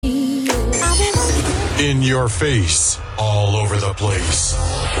In your face, all over the place.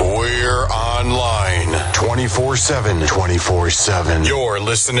 We're online 24/7. 24/7. You're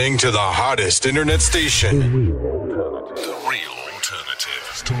listening to the hottest internet station. The real alternative.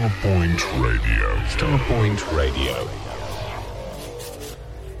 Starpoint Radio. Starpoint Radio.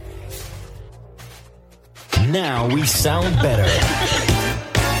 Now we sound better.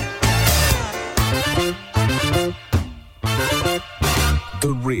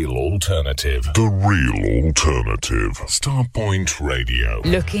 The real alternative. The real alternative. Starpoint Radio.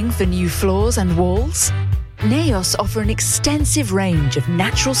 Looking for new floors and walls? Naos offer an extensive range of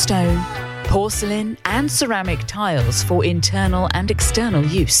natural stone, porcelain and ceramic tiles for internal and external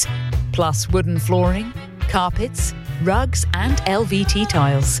use, plus wooden flooring, carpets, rugs and LVT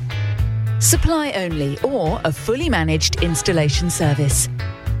tiles. Supply only or a fully managed installation service.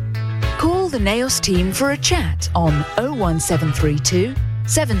 Call the Naos team for a chat on 01732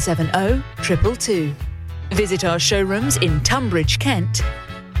 770 222. Visit our showrooms in Tunbridge, Kent,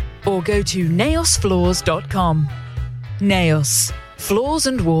 or go to naosfloors.com. Naos. Floors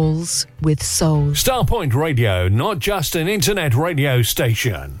and walls with soul. Starpoint Radio, not just an internet radio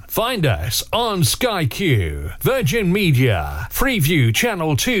station. Find us on Sky Q, Virgin Media, Freeview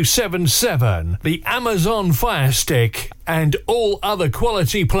Channel 277, the Amazon Fire Stick, and all other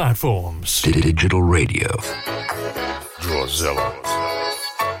quality platforms. Digital radio. Drawzilla.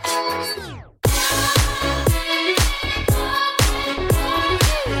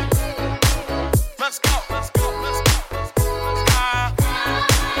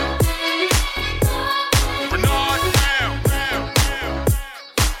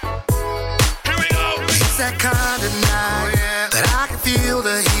 That kind of night that I can feel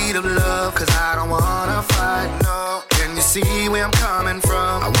the heat of love, cause I don't wanna fight, no. Can you see where I'm coming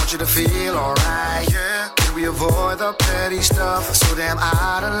from? I want you to feel alright, yeah. Can we avoid the petty stuff, so damn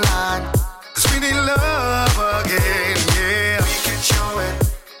out of line? Cause we need love again, yeah. We can show it,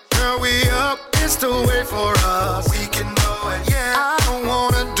 girl, we up, it's the way for us. We can know it, yeah. I don't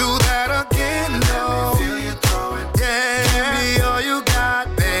wanna do that again, no. Feel you throw it, yeah. Give me all you got,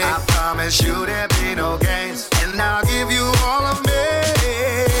 babe. I promise you there be no games, and I'll give you all of me.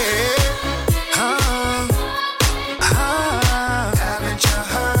 Haven't you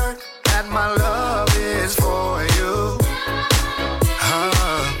heard that my love is for you?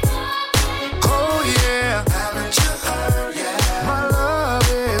 Oh yeah. Haven't you heard? Yeah. My love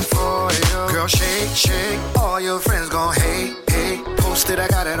is for you. Girl, shake, shake. All your friends gon' hate, hate. Post it, I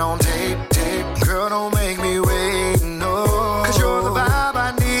got it on tape, tape. Girl, don't make me wait, no. Cause you're the vibe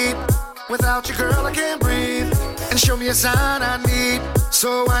I need. Without you, girl, I can't breathe. And show me a sign I need,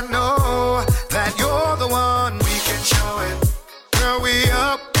 so I know that you're the one. We can show it. Girl, we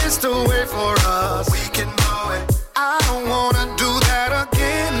up, it's the way for us. We can know it. I don't wanna do that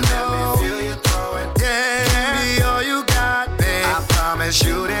again, no. Let me feel you throw it. Yeah. Give me all you got, babe. I promise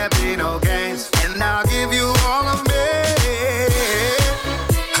you there be no games, and I'll give you all of me.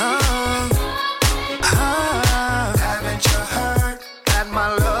 Haven't you heard that my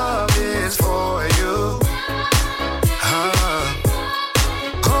love is for you?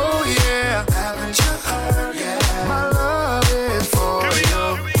 Oh yeah. Haven't you heard? Yeah. My love is for you.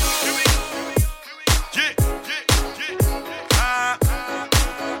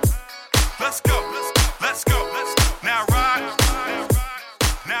 Let's go. Let's go. Now ride.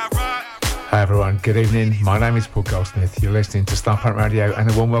 Hi everyone, good evening. My name is Paul Goldsmith. You're listening to Starpoint Radio, and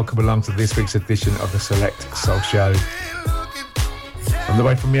a warm welcome along to this week's edition of the Select Soul Show. On the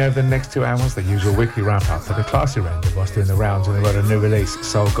way from me over the next 2 hours, the usual weekly wrap-up for the classy end of us doing the rounds on the road of new release,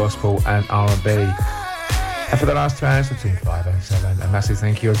 soul, gospel and R&B. And for the last 2 hours between 5 and 7, a massive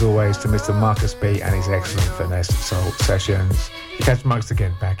thank you as always to Mr. Marcus B and his excellent Finesse Soul Sessions. You catch Marcus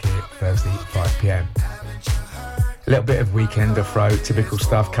again back here Thursday 5pm. A little bit of Weekend Afro, typical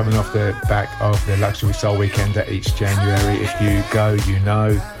stuff coming off the back of the Luxury Soul Weekender each January. If you go, you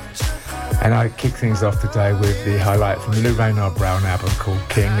know. And I kick things off today with the highlight from the Lou Reynard Brown album called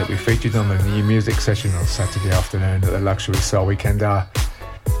King that we featured on the New Music Session on Saturday afternoon at the Luxury Soul Weekender.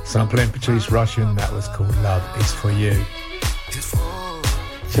 Sampling Patrice Russian, that was called Love Is For You.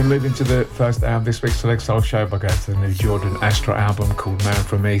 So moving to the first hour of this week's Select Soul Show by going to the new Jordan Astra album called Man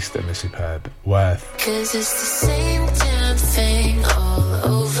From East and the superb Worth. Cause it's the same damn thing all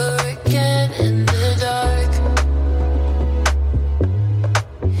over again in the dark.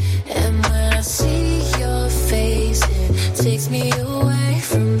 And when I see your face, it takes me away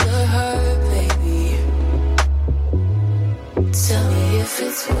from the hurt, baby. Tell me if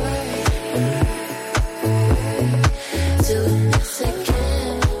it's worth doing this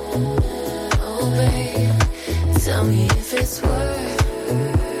again. Oh babe, tell me if it's worth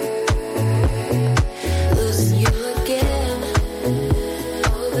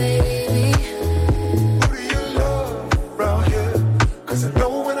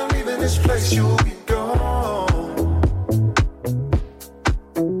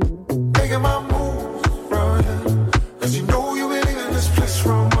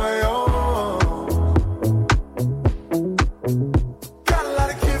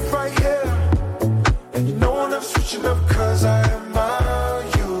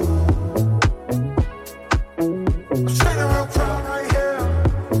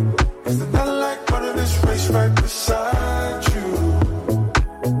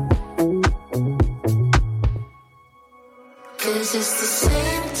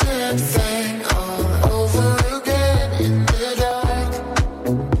damn thing all over again in the dark.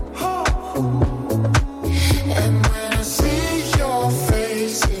 And when I see your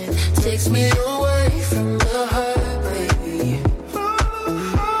face, it takes me away from the hurt, baby.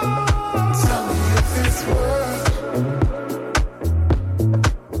 Tell me if it's worth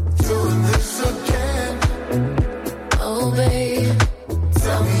doing this again. Oh, babe,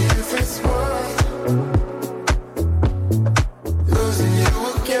 tell me if it's worth losing you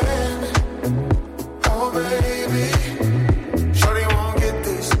again. Oh, baby, shorty won't get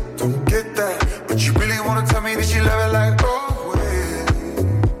this, don't get that, but you really wanna tell me that you love it like always.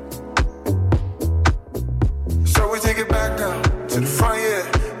 So we take it back now to the front, yeah,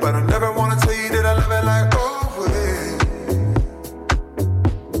 but I never wanna tell you that I love it like always.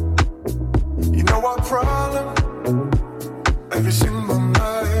 You know our problem, every single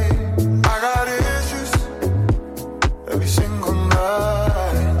night. I got issues, every single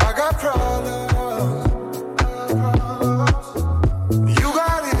night. I got problems, you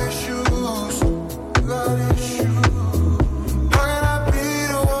got issues, you got issues. How can I be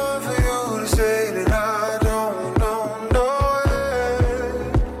the one for you to say that I don't know it?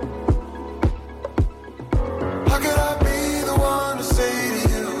 How can I be the one to say to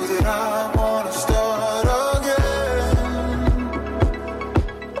you that I wanna start again?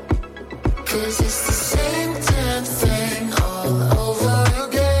 'Cause it's the same damn thing all over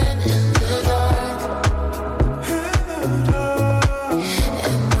again in the dark.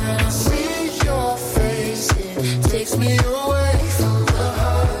 And when I see your face, it takes me away from the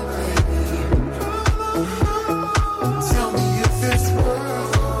hurt, baby. Tell me if it's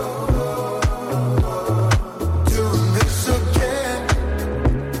worth doing this again.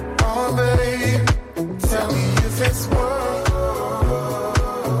 Oh, babe, tell me if it's worth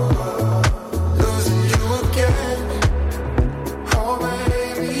losing you again. Oh,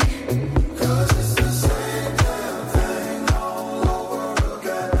 baby, 'cause it's the same damn thing all over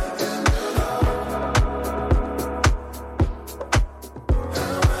again in the dark.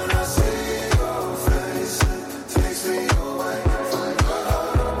 And when I see your face, it takes me away from the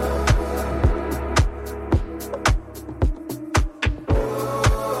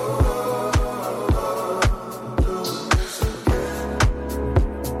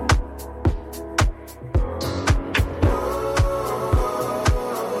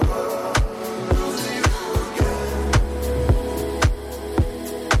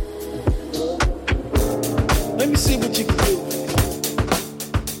Let me see what you can do.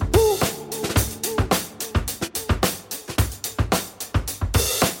 Woo.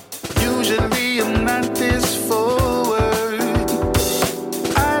 Usually I'm not this forward.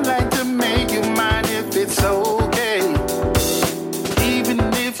 I like to make you mine if it's okay. Even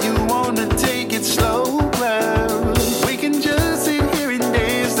if you wanna take it slower, we can just sit here and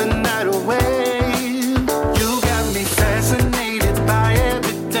dance the night away. You got me fascinated by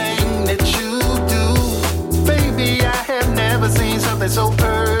everything that you do. Baby, I have never seen something so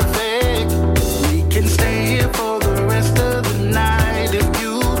perfect. We can stay here for the rest of the night if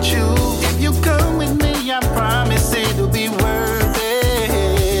you choose. If you come with me, I promise it'll be worth it.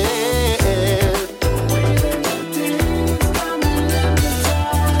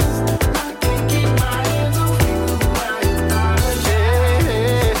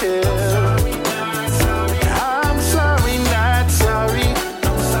 I'm sorry, not sorry.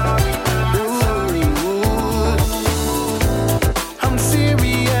 Ooh. I'm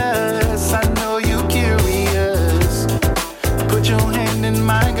serious, I know you curious. Put your hand in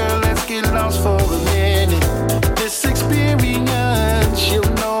mine, girl, let's get lost for a minute. This experience,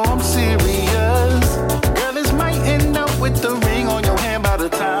 you'll know I'm serious. Girl, this might end up with the ring on your hand by the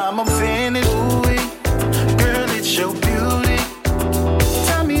time I'm finished. Ooh, girl, it's your beauty.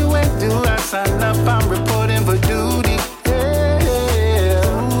 Tell me where do I sign up? I'm reporting for duty. Yeah.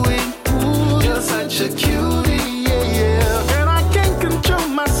 Ooh, you're such a cutie. Yeah. Girl, I can't control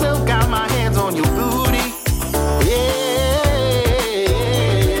myself. Got my hands on your booty. Yeah.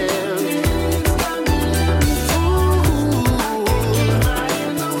 Ooh.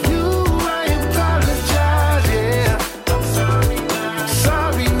 You, I apologize. Yeah.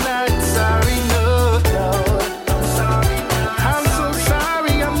 Sorry, not sorry. No. I'm so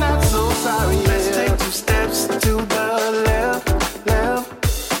sorry. I'm not so sorry. Let's take 2 steps to the left.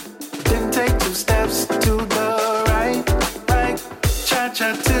 Then take 2 steps to the right. Cha-cha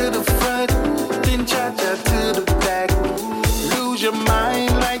to the front, then cha-cha to the back. Lose your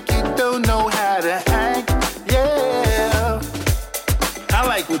mind like you don't know how to act. Yeah. I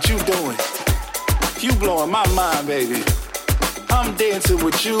like what you doing. You blowing my mind, baby. I'm dancing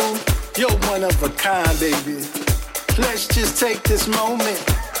with you. You're one of a kind, baby. Let's just take this moment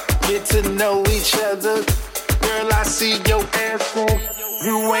get to know each other. Girl, I see your answer.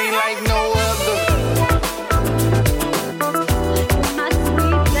 You ain't like no other.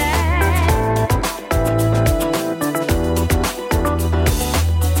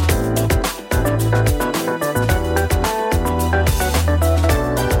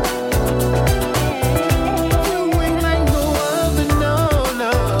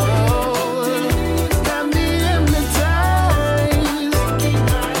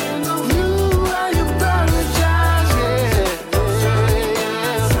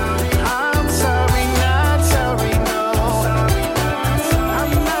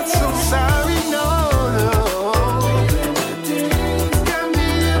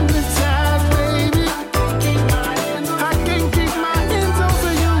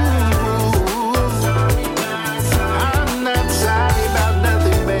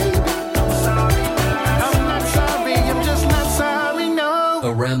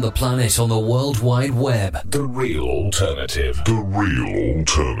 Around the planet on the World Wide Web. The real alternative. The real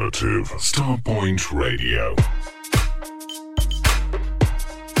alternative. Starpoint Radio.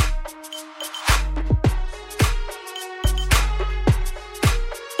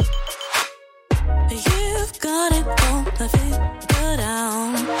 You've got it, don't let it go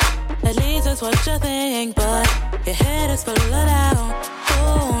down. At least that's what you think, but your head is full of doubt.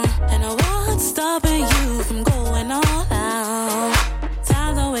 Oh, and I won't stopping you from going all out.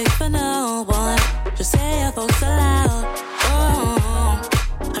 Time don't wait for no one. Just say your thoughts aloud. Oh,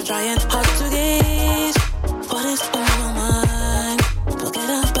 I'm trying hard to gauge what is on your mind. Forget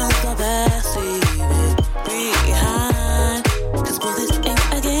about the past, leave it behind. 'Cause boy, this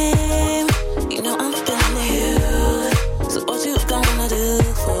ain't a game. You know I'm feeling you. So what you gonna do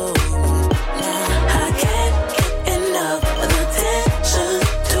for me now? I can't get enough of the tension.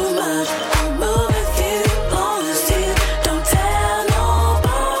 Too much. I'll move with you, long as you don't tell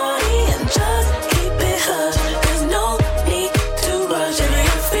nobody and just keep it hush. There's no need to rush. If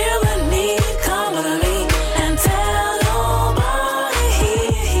you feel the need, come on me and tell nobody.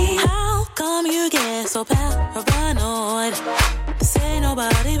 How come you get so paranoid? This ain't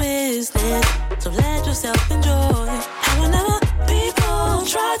nobody business, so let yourself enjoy. And whenever people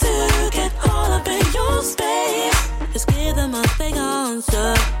try to get all up in your space, just give them a fake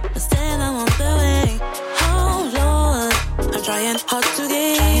answer and stand them on the way. Oh Lord, I'm trying hard to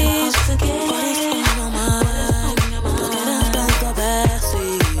gauge what is on your mind. Forget about the past,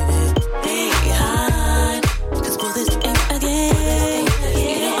 leave it behind. 'Cause boy, this ain't a game.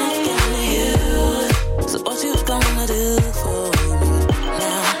 You know I'm feeling you. So what you gonna do for me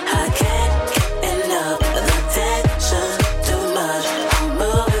now? I can't get enough of the tension. Too much. I'll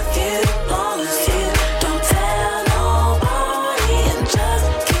move with you, long as you don't tell nobody and just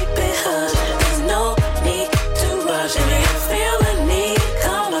keep it hush. There's no need to rush. If you feel the need,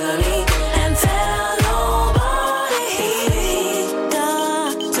 come on me and tell nobody.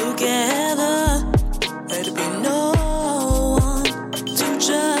 Got together, there to be no one to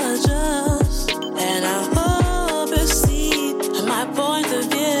judge us. And I hope you see my point of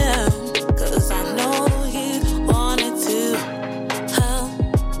view, 'cause I know you wanted to.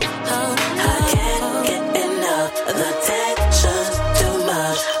 I can't get enough of the tension. Too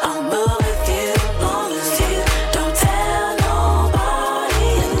much. I'll move with you, long as you don't tell nobody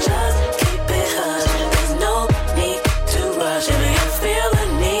and just keep it hush. There's no need to rush. If you feel the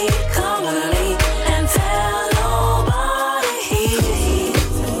need, come on me and tell nobody.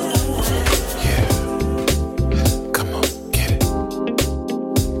 Come on, get it.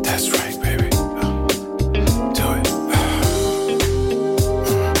 That's right, baby. Do it.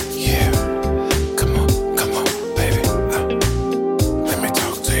 Yeah. Come on, baby. Let me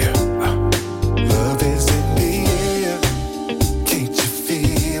talk to you. Love is in the air. Can't you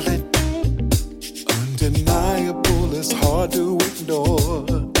feel it? Undeniable, it's hard to ignore.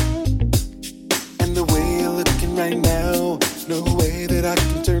 And the way you're looking right now, no way that I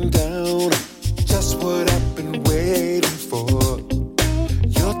can turn down. Just what I've been waiting for.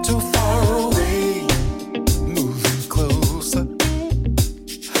 You're too far away, moving closer.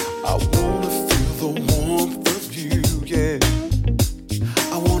 I wanna feel the warmth of you, yeah.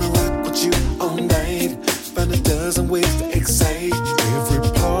 I wanna rock with you all night. Find a dozen ways to excite every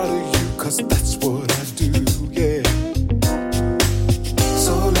part of you, 'cause that's what I do, yeah.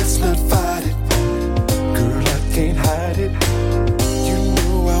 So let's not fight it, girl, I can't hide it. You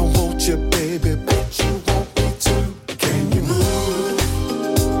know I want you, baby, but you want me too. Can you move?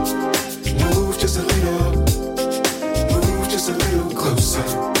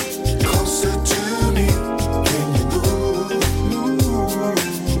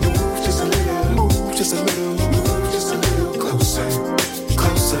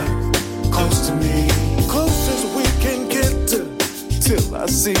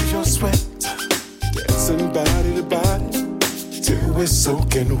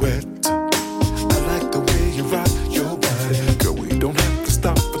 soaking wet. I like the way you rock your body. Girl, we don't have to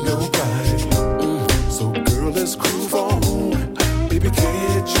stop for nobody. So girl, let's groove on. Baby,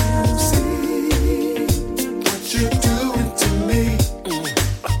 can't you see what you're doing to me?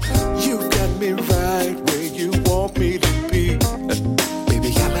 You got me right where you want me to be.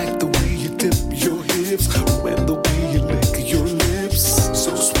 Baby, I like the way you dip your hips and the way you lick your lips.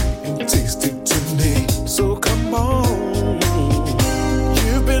 So sweet and tasty to me. So come on,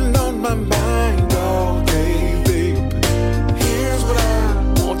 you've been on my mind all day, babe. Here's what I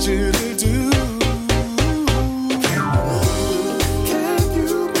want you to do. Can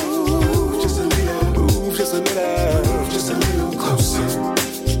you move just a little, move just a little, just a little closer,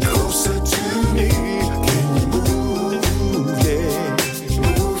 closer to me? Can you move, yeah,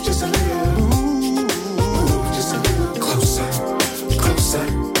 move just a little, move just a little closer, closer,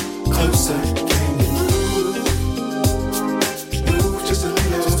 closer. Can you move just a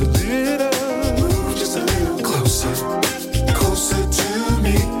little, move just a little closer, closer to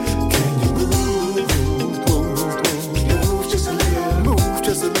me? Can you move just a little, move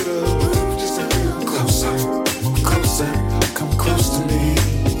just a little, move just a little closer, move closer, come close to me.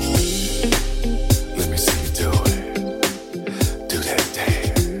 Let me see you do it. Do that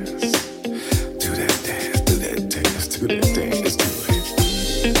dance, do that dance, do that dance, do that dance, do it.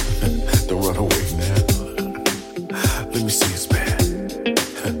 Don't run away now. Let me see you spin.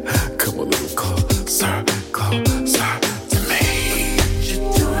 Come a little closer, closer to me. What you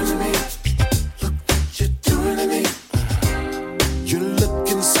doing to me? Look what you're doing to me. You're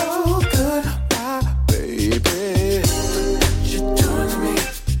looking so good, my baby. Look what you're doing to me.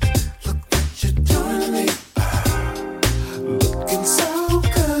 Look what you're doing to me. Looking so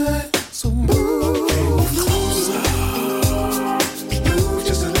good, so move closer. Move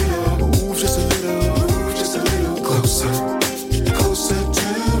just a little, move just a little, move just a little closer, closer to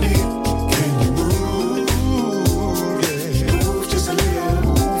me. Can you move? Yeah, move just a little,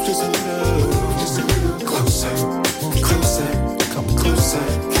 move just a little, move just a little closer, move closer, come closer.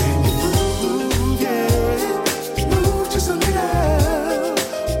 Can you move? Yeah, move just a little,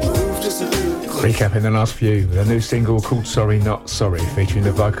 move just a little closer. Recapping the last few, the new single called Sorry Not Sorry, featuring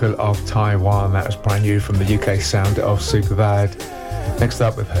the vocal of Taiwan. That was brand new from the UK sound of Superbad. Next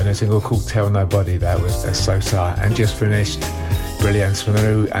up with her new single called Tell Nobody, that was Sosa. And just finished, Brilliance from the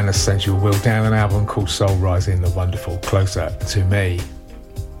new and essential Will Downing album called Soul Rising, the wonderful Closer to Me.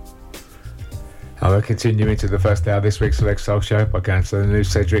 And we'll continue into the first hour of this week's Select Soul Show by going to the new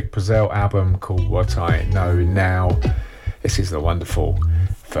Cedric Brazell album called What I Know Now. This is the wonderful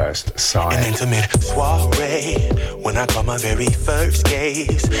First An Sight. intimate soiree when I caught my very first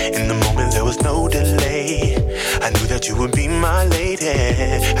gaze. In the moment there was no delay. I knew that you would be my lady.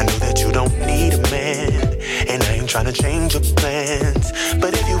 I knew that you don't need a man, and I ain't trying to change your plans.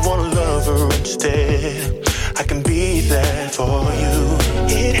 But if you want a lover instead, I can be there for you.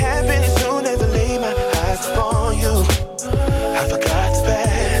 It happened as soon as I laid my eyes upon you. I forgot the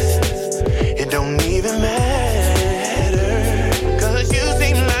past. It don't even matter. You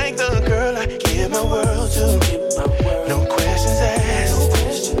seem like the girl I give my world to. No questions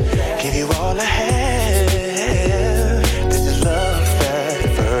asked. Give you all I have. This is love at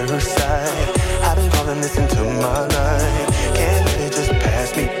first sight. I've been calling this into my life. Can't let it just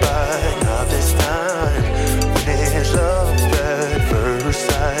pass me by. Not this time. When it's love at first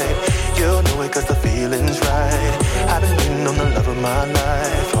sight, you'll know it 'cause the feeling's right. I've been waiting on the love of my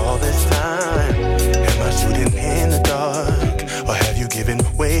life all this time. Am I shooting in the dark? Or have you given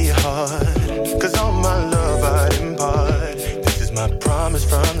away your heart? 'Cause all my love I'd impart. This is my promise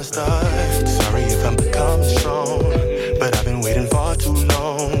from the start. Sorry if I'm becoming strong, but I've been waiting far too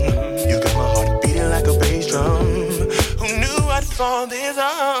long. You got my heart beating like a bass drum. Who knew I'd fall this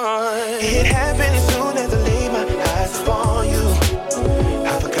hard? It happened as soon as I laid my eyes upon you.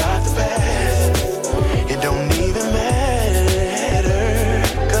 I forgot the past. It don't even matter.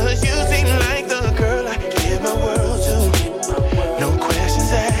 'Cause you seem like the girl I give my world to. No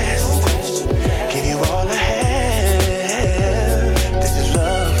questions asked. Give you all I have. This is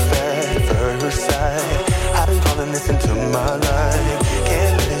love at first sight. I've been calling this into my life.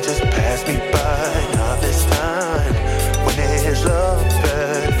 Can't let it just pass me by. Not this time. When it's love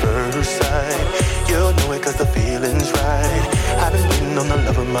at first sight, you'll know it 'cause the feeling's right. I've been waiting on the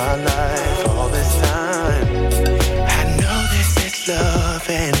love of my life all this time. I know this is love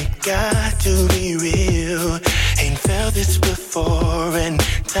and it got to be real. Ain't felt this before and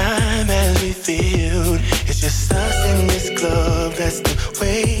time as we feel. It's just us in this club, that's the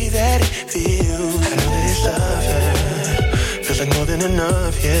way that it feels. I know that it's love, yeah. Feels like more than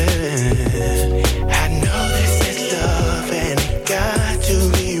enough, yeah. I know this is love and it got to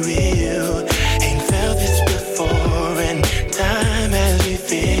be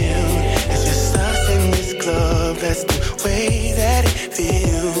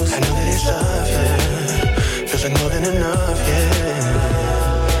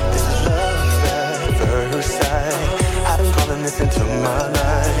my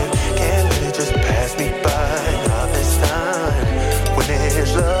life. Can't let it just pass me by. Not this time. When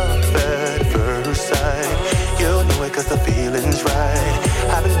there's love at first sight, you'll know it 'cause the feeling's right.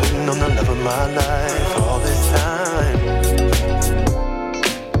 I've been waiting on the love of my life all this time.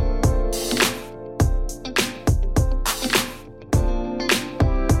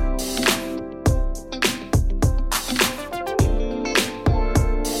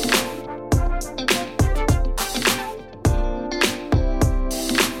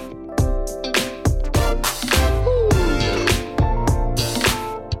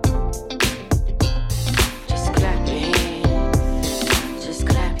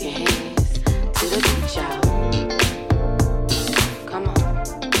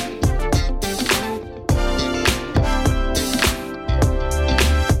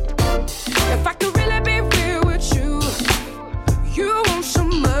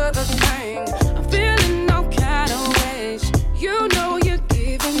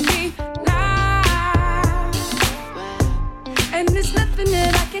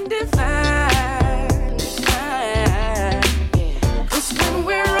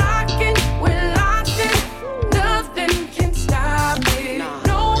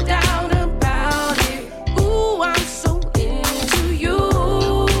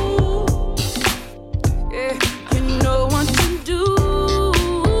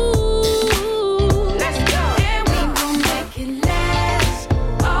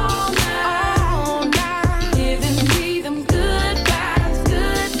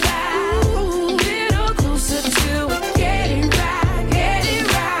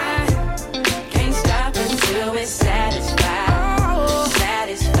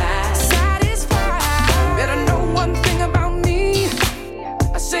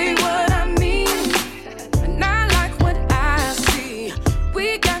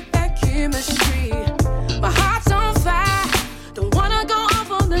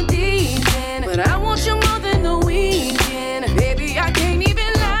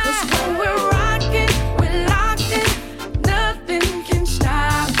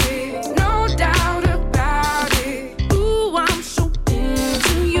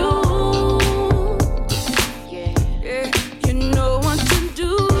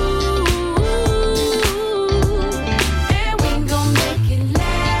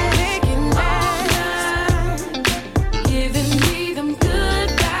 Giving me them good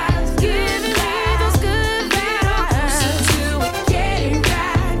vibes, giving me the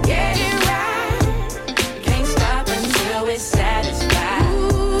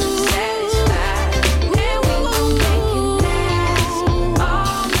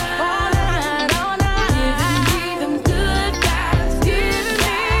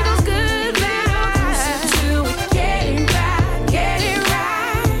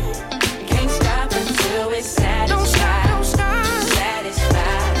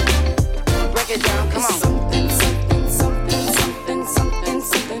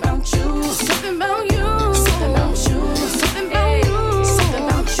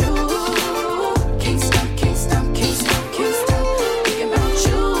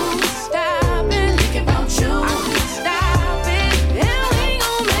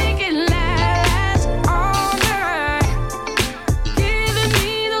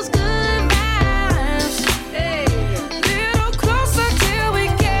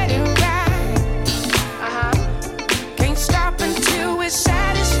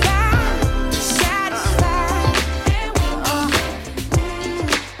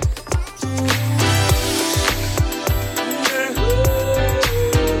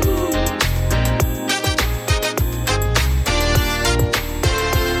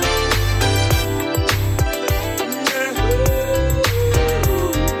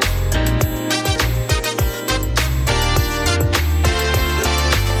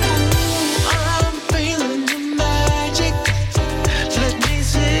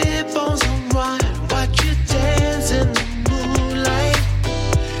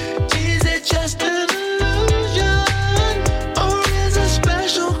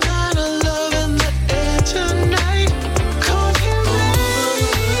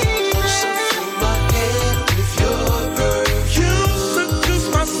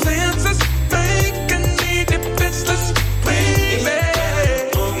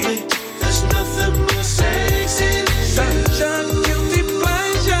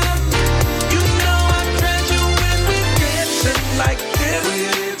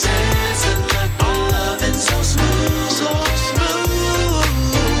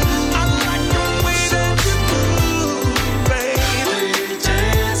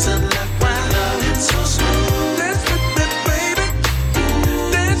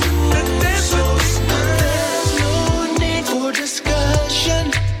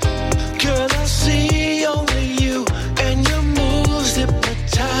attention. Girl, I see only you, and your moves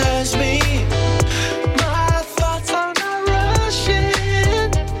hypnotize me. My thoughts are not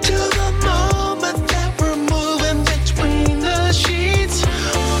rushing to the moment that we're moving between the sheets.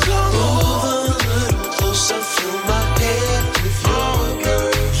 Come over a little closer, fill my head with your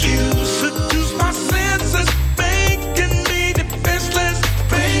perfume. Seduce my senses, making me defenseless,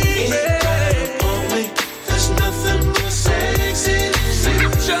 baby. There's nothing more sexy than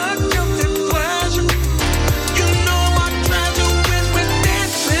such a guilty pleasure. You know I treasure when we're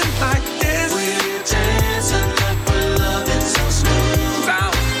dancing like this. We're dancing like we're loving so smooth. So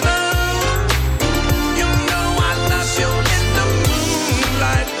smooth. You know I love you in the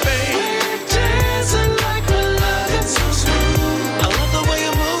moonlight, babe. We're dancing like we're loving so smooth. I love the way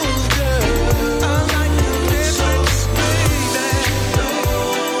you move, girl. I like the difference, baby. You know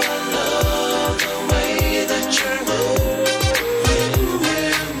I love the way that you're moving. When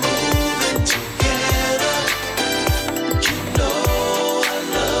we're moving together. You know I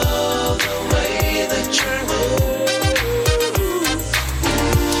love the way that you're moving.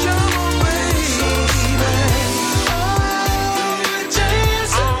 Show me, baby. Oh, we're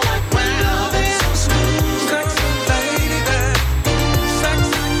dancing like we're loving so smooth. Sexy lady,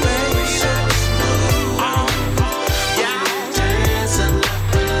 sexy lady, so smooth. Yeah, dancing like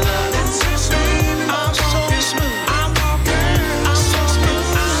we're loving so smooth. I'm so smooth. I'm so smooth.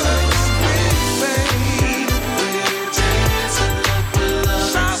 Baby, we're dancing like we're loving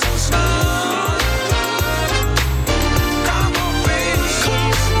so smooth. Come on, baby.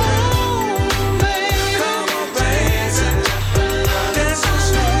 Come on, baby. Come on, dancing like we're loving so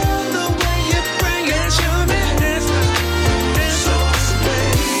smooth. The way you bring it to me, dance so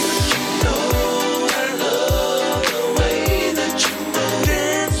baby. You know I love the way that you move.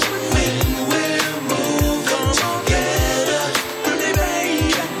 Dance with me when we're moving together, baby.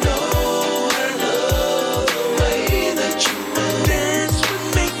 You know I love the way that you move. Dance with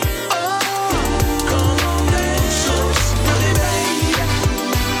me, oh, come on, dance so baby.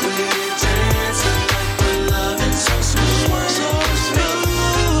 We're dancing like we're loving so smooth, so smooth,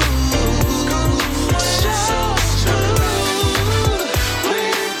 so smooth.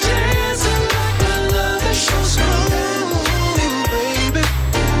 We're dancing like we're loving so smooth, baby.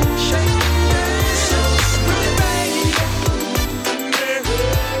 Shake so smooth, baby.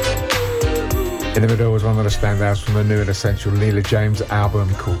 In the middle was one of the standouts from the new and essential Leela James album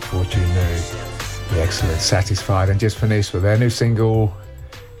called Fortune New. The excellent Satisfied, and just finished with their new single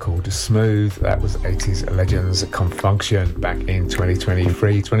called Smooth. That was 80s Legends Confunction back in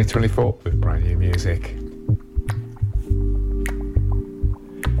 2023, 2024 with brand new music.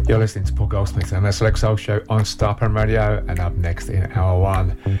 You're listening to Paul Goldsmith and the Select Soul Show on Starpan Radio, and up next in hour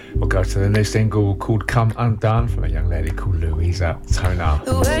one, we'll go to the new single called Come Undone from a young lady called Louisa Toner.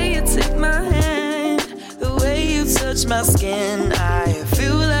 The way you take my hand, the way you touch my skin, I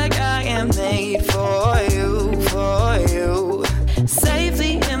feel like I am made for you, for you.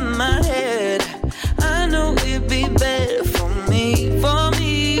 Safely in my head, I know it'd be better for me, for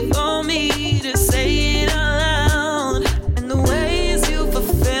me, for me to say it out loud. And the ways you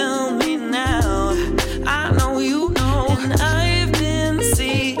fulfill me now, I know you know, and I've been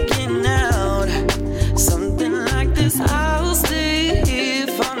seeking out something like this. I'll stay here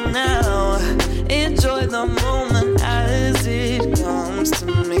for now. Enjoy the moment as it comes to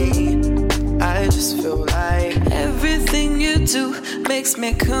me. I just feel like everything you do makes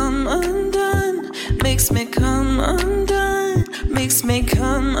me come undone, makes me come undone, makes me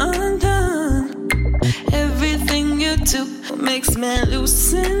come undone. Everything you do makes me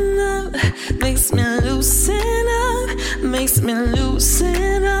loosen up, makes me loosen up, makes me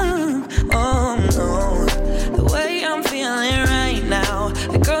loosen up. Oh no, the way I'm feeling right now,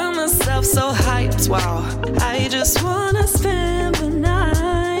 I got myself so hyped, wow. I just wanna spend the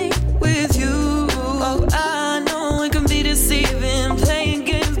night with you. Oh, I know it can be deceiving, playing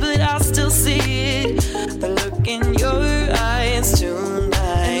games, but I still see it. The look in your eyes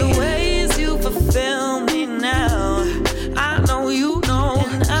tonight, and the ways you fulfill me now, I know you know,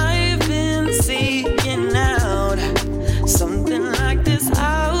 and I've been seeking out something like this.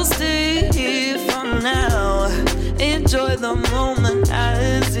 I'll stay here for now. Enjoy the moment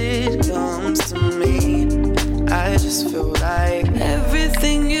as it comes to me. I just feel like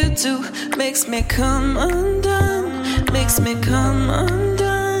everything you do makes me come undone, makes me come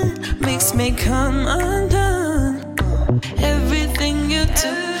undone, makes me come undone. Everything you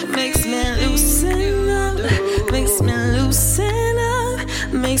do makes me loosen up, makes me loosen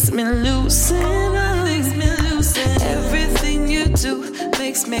up, makes me loosen up, makes me loosen. Everything you do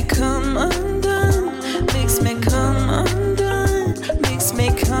makes me come undone, makes me come undone,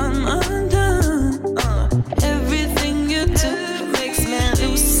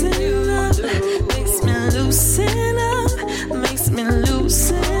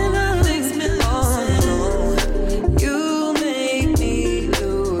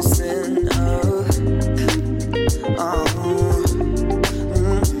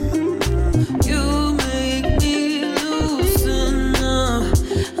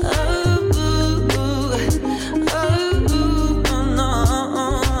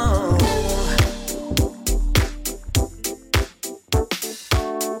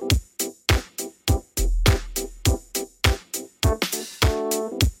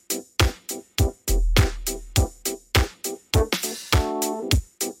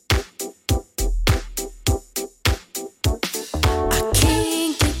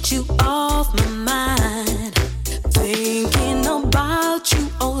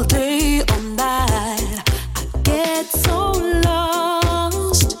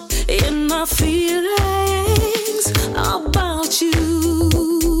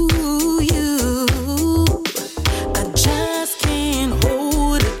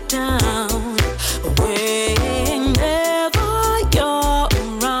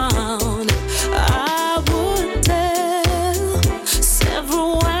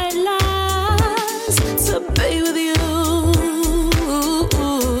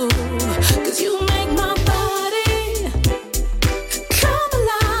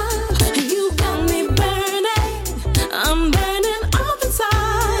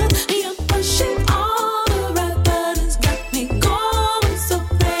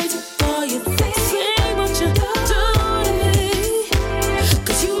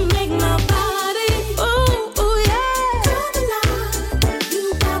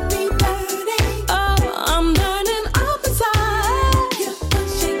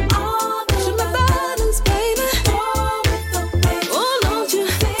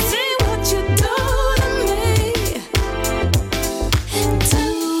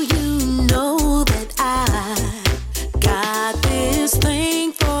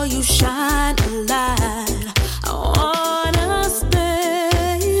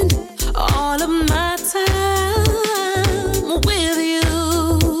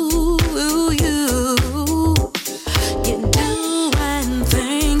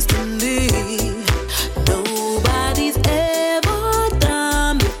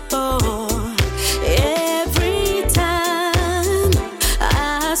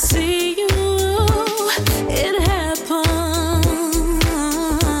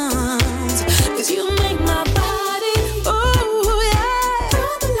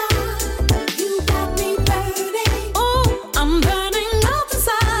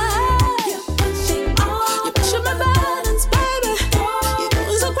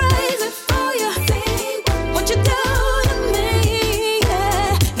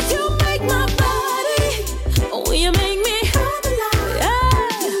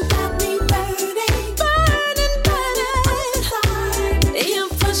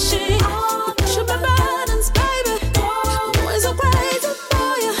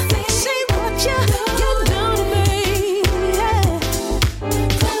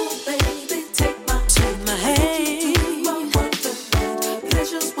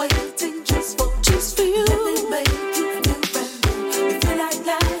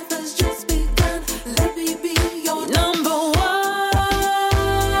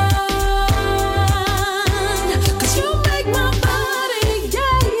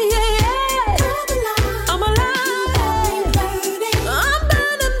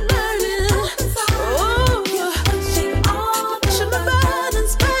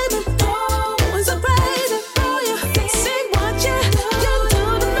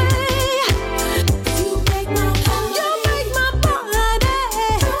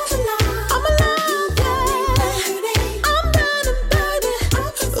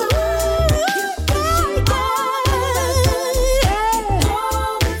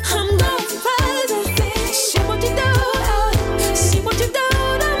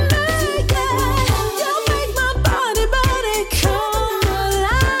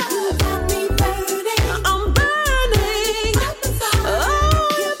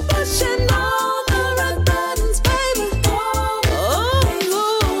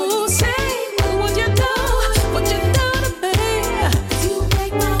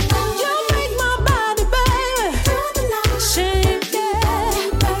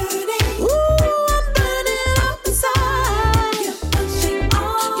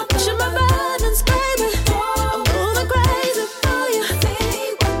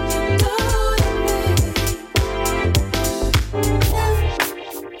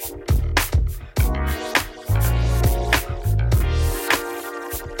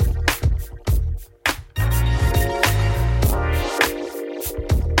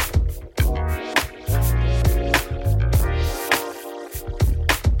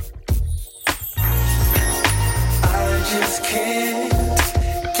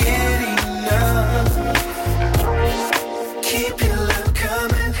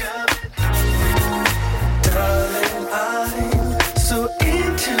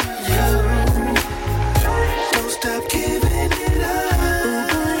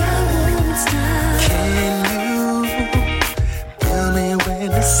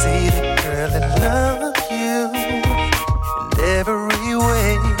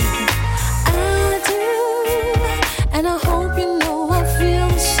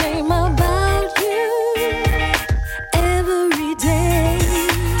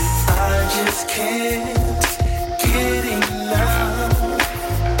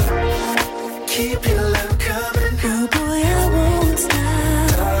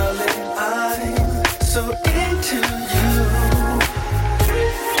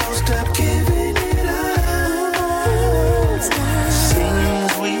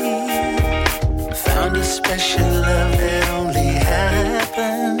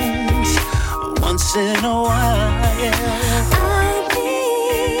 once in a while. I'll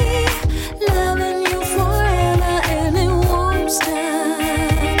be loving you forever and it won't stop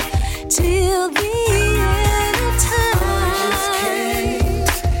till the end of time. I just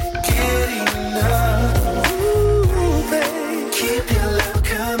can't get enough. Ooh, babe, keep your love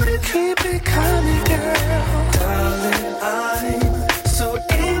coming, keep it coming, girl. Darling, I'm so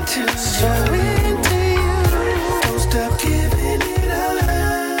into you. Don't stop giving it up.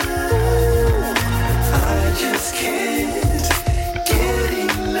 I just can't get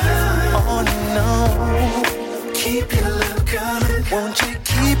enough. Oh no, keep your love coming. Won't you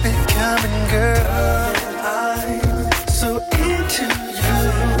keep it coming, girl? I'm so into you.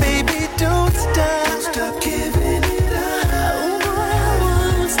 Baby, don't stop. Don't stop giving it up. I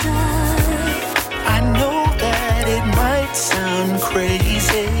won't stop. I know that it might sound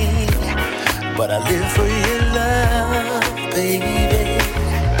crazy, but I live for your love, baby.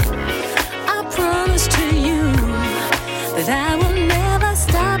 I promise to you that I will never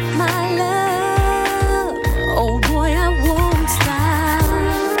stop my love. Oh boy, I won't stop.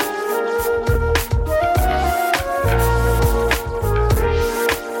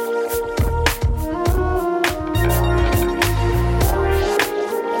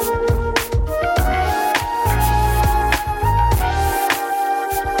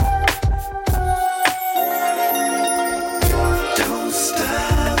 Don't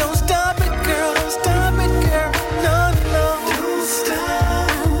stop. Don't stop it, girl. Don't stop it, girl. No, no. Don't stop.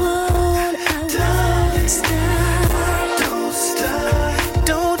 I won't stop. Don't stop.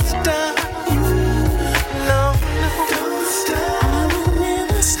 Don't stop. No, no. Don't stop. I will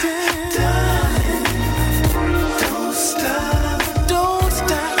never stop. Darling. Don't stop. Don't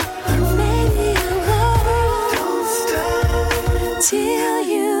stop. Maybe I won't Don't stop. till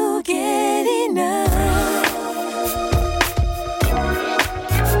you get enough.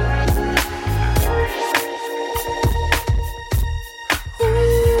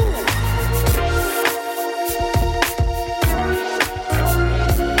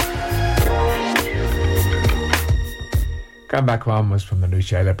 Going back one was from the new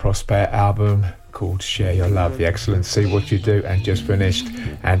Shayla Prosper album called Share Your Love, The Excellence, See What You Do, and just finished,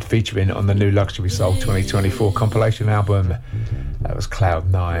 and featuring on the new Luxury Soul 2024 compilation album. That was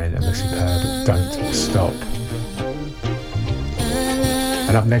Cloud 9 and the superb Don't Stop.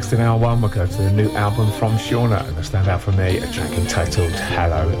 And up next in hour one, we'll go to the new album from Shauna, and the standout for me, a track entitled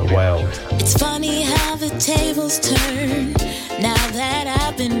Hello World. It's funny how the tables turn now that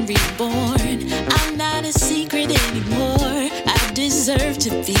I've been reborn. I'm not a secret anymore. I deserve to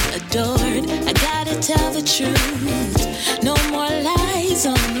be adored. I gotta tell the truth. No more lies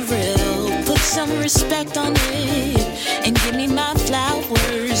on the real. Put some respect on it and give me my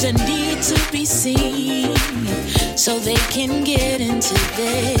flowers. I need to be seen so they can get into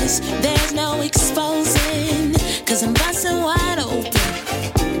this. There's no exposing, 'cause I'm busting wide open.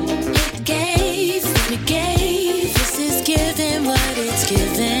 It gave, it gave. This is giving what it's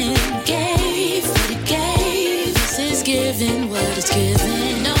giving. Gave, it gave. This is giving what it's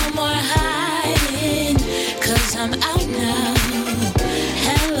giving. No more hiding, 'cause I'm out now.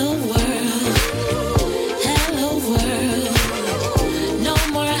 Hello world, hello world. No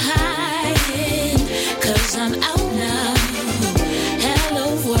more hiding, 'cause I'm out now. Hello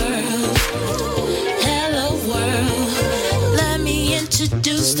world, hello world. Let me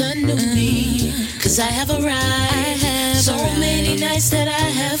introduce the new me, 'cause I have arrived. So many nights that I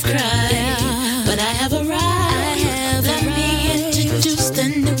have cried, but I have arrived. Let me introduce the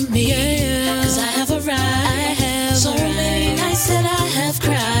new me, 'cause I have arrived. So many nights that I have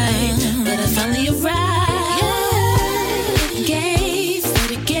cried, but I finally arrived. It gave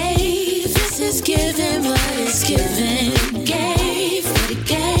what it gave. This is giving what it's giving. Gave what it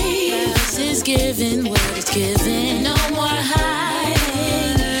gave. This is giving what it's giving. No more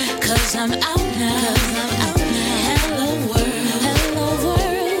hiding, 'cause I'm out now. Hello world, hello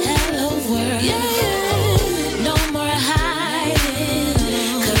world, hello world. Yeah. No more hiding,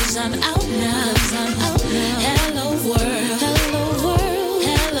 'cause I'm out now. Hello world, hello world,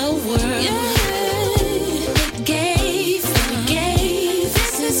 hello world. Yeah. It gave, it gave.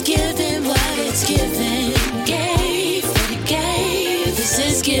 This is giving what it's giving. Gave what it gave. This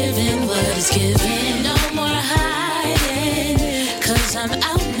is giving what it's giving. No more hiding, 'cause I'm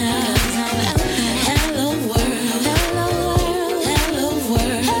out now. Hello world, hello world, hello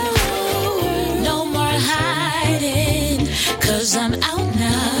world. No more hiding, 'cause I'm out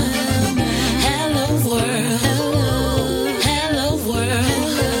now. Hello world, hello world.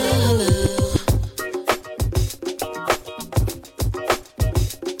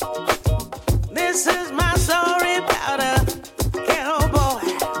 This is my story about a ghetto boy.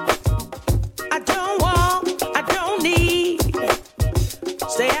 I don't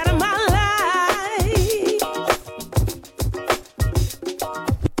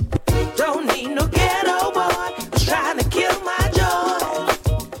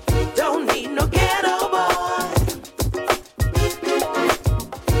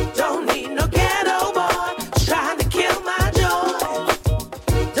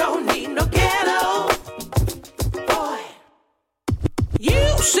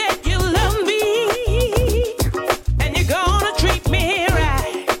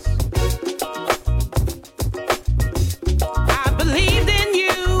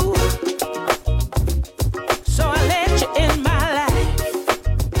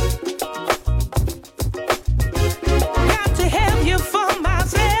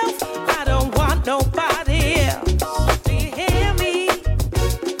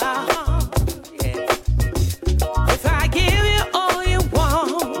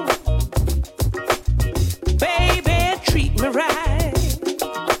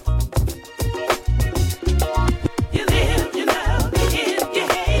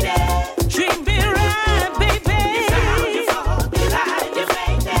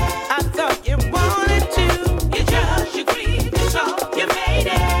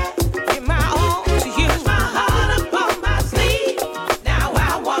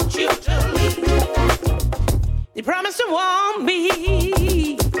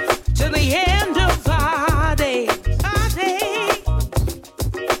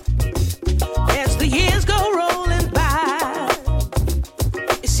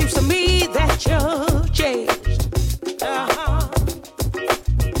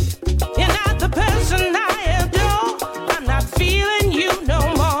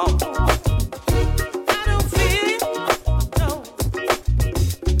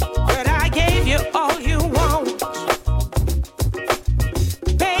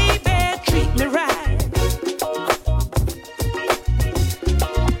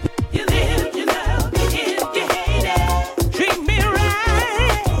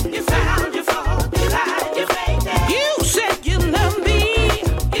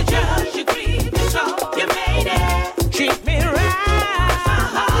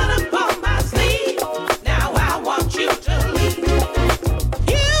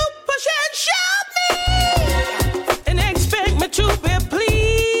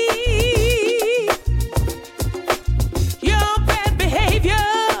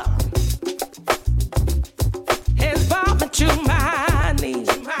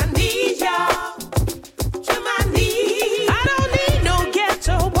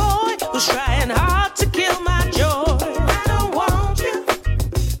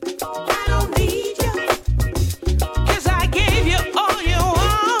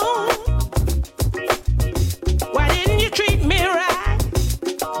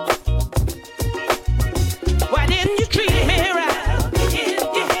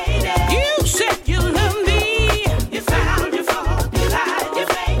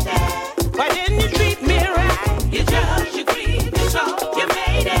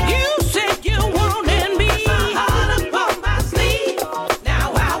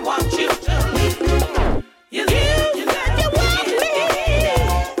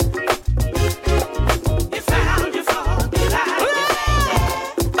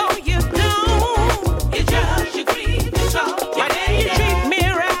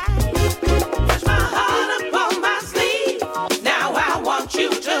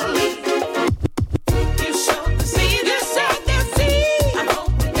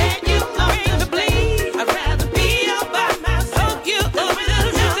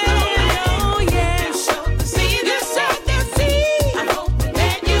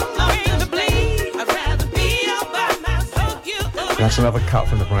another cut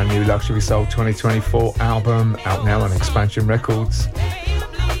from the brand new Luxury Soul 2024 album, out now on Expansion Records,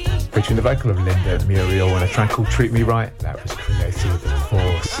 featuring the vocal of Linda Muriel and a track called Treat Me Right. That was created for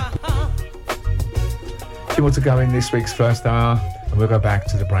us. A few more to go in this week's first hour, and we'll go back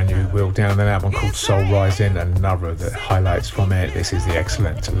to the brand new Will Down, an album called Soul Rising, and another that highlights from it. This is the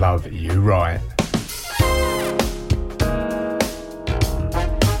excellent Love You Right.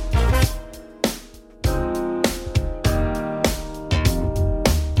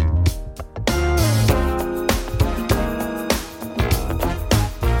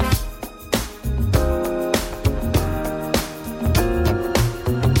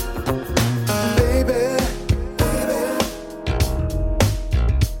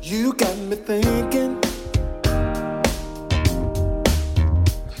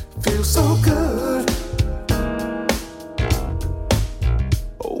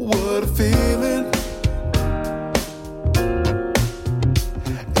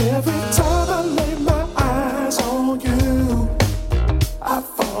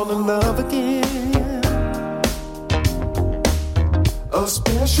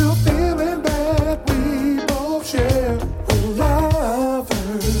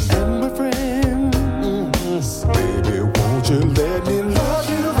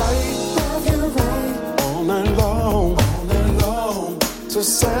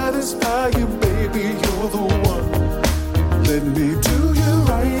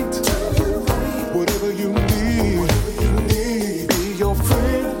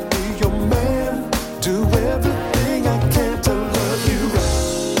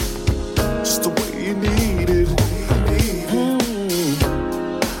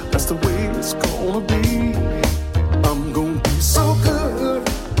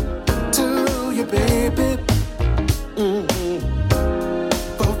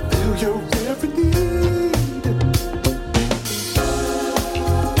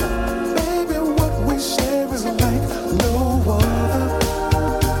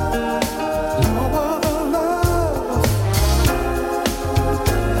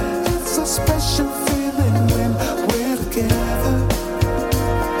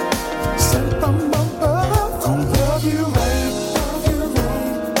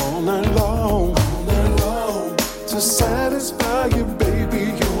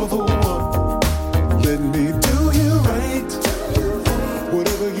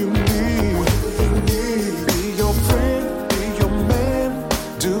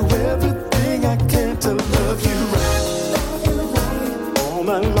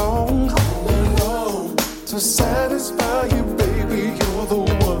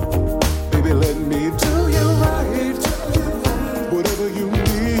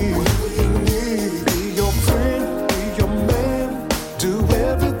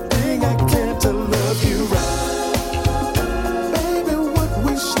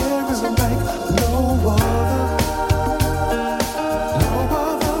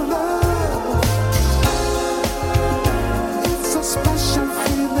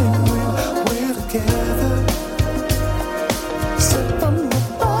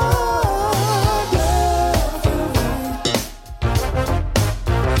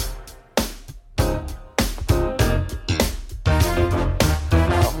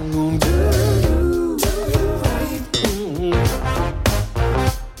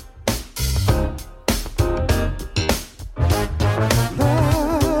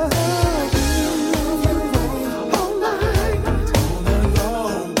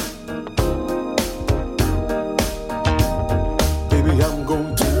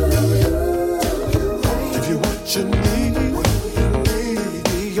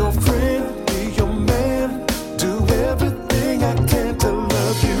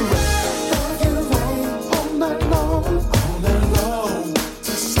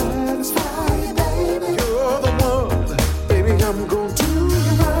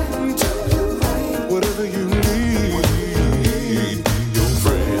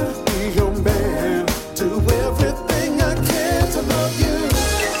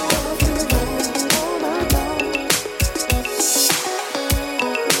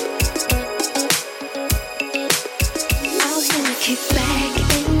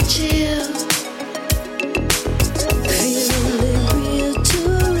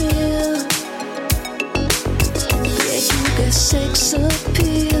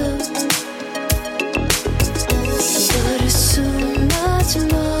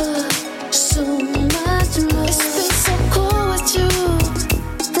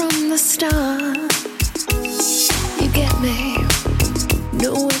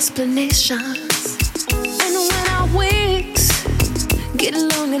 Get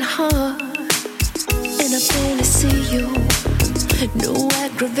long and hard, and I barely see you. no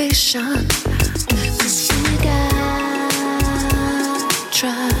aggravation. 'Cause we got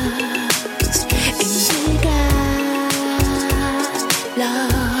trust and we got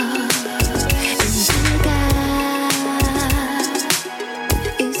love and we got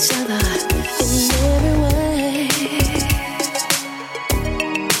each other in every way.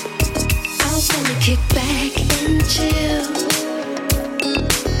 I wanna kick back and chill.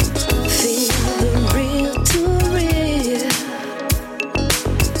 Feel the real to real.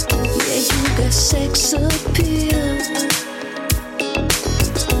 Yeah, you got sex appeal.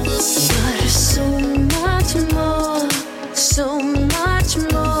 But it's so much more, so much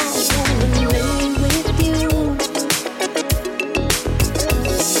more. Wanna lay with you,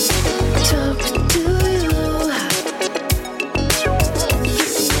 talk to you,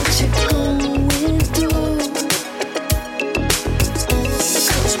 what you're going through.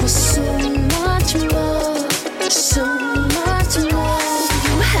 'Cause we're so much more, so much more.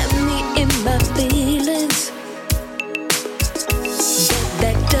 You have me in my feelings, but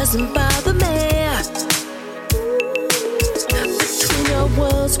that doesn't bother me. Between our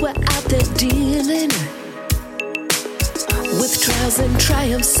worlds, we're out there dealing with trials and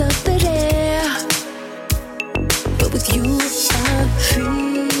triumphs of the day. But with you, I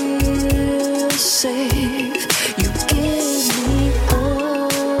feel safe. You give me a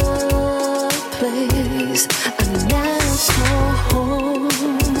place I now call home.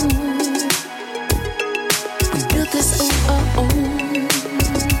 We built this on our own.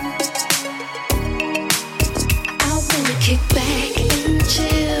 I wanna kick back and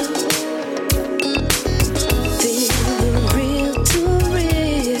chill. Feel the real to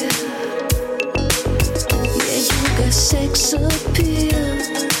real. Yeah, you got sex appeal.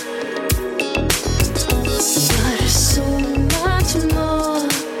 But it's so much more,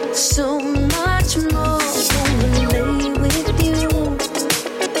 so much more. Wanna lay with you,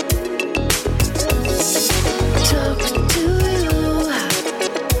 talk to you,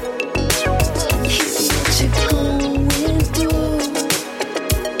 hear what you're going through.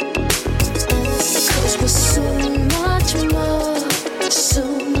 'Cause we're so much more, so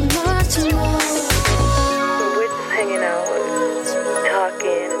much more. We're just hanging out,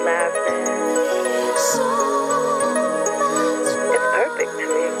 talking, laughing. It's perfect to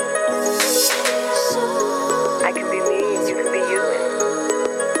me. I can be me and you can be you,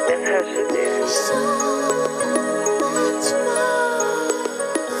 and that's how it should be.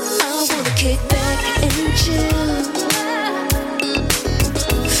 I wanna kick back and chill.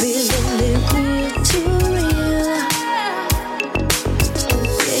 Feeling it real to real.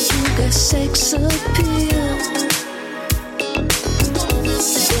 Yeah, you got sex appeal.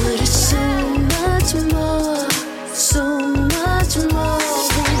 But it's so much more, so much more.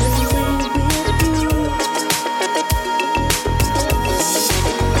 Wanna lay with you,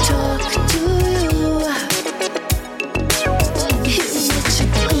 talk to you, hear what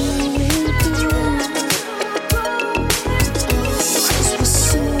you're going through. 'Cause we're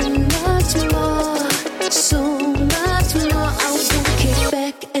so much more, so much more. I wanna kick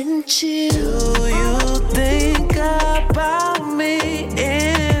back and chill. Do you think about me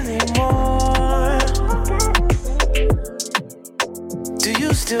anymore? Do you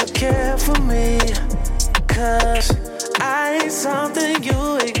still care for me? 'Cause I ain't something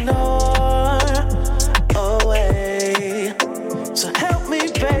you ignore away. So help me,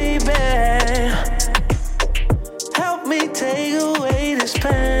 baby. Help me take away this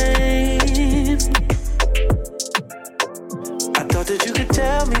pain. I thought that you could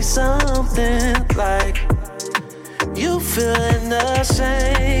tell me something like you feeling the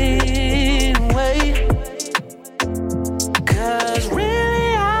same way. 'Cause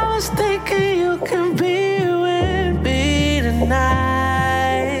really I was thinking you can be with me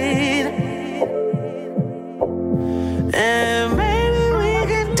tonight. And maybe we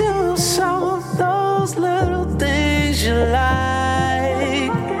can do some of those little things you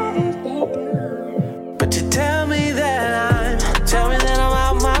like. But you tell me that I'm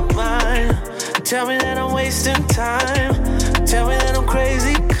out my mind. Tell me that I'm wasting time. Tell me that I'm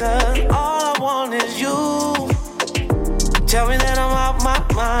crazy, 'cause all I want is you. Tell me that I'm out my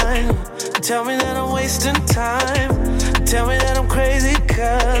mind. Tell me that I'm wasting time. Tell me that I'm crazy,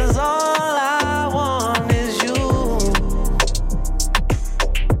 'cause all I want is you.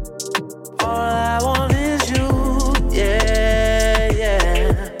 All I want is you, yeah,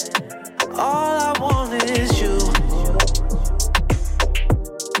 yeah. All I want is you.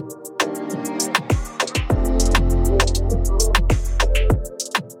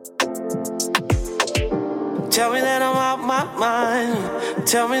 Tell me that I'm out my mind.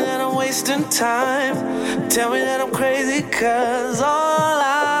 Tell me that I'm wasting time. Tell me that I'm crazy, cause all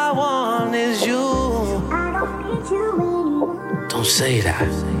I want is you. Don't say that.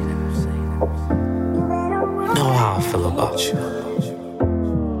 You know how I feel about you.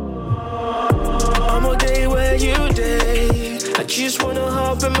 I'm a day where you day. I just wanna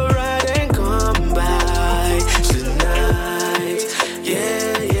hop in my ride and come by tonight.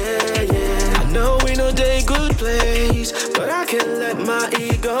 Yeah, yeah, yeah. I know we no day good place, but I can't let my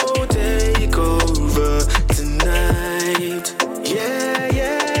ego take over tonight. Yeah,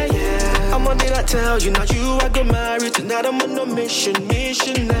 yeah, yeah. I'ma need I tell you, not you I got married. Tonight I'm on a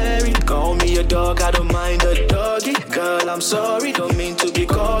missionary. Call me a dog, I don't mind a doggy. Girl, I'm sorry, don't mean to be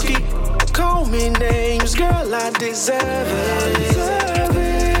cocky. Call me names, girl, I deserve it.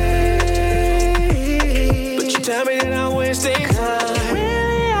 But you tell me that I'm wasting time.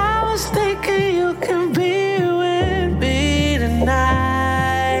 Really, I was thinking you can be with me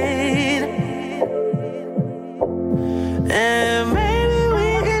tonight. And maybe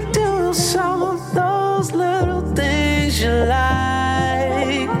we can do some of those little things you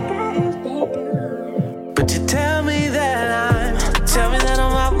like. But you tell me that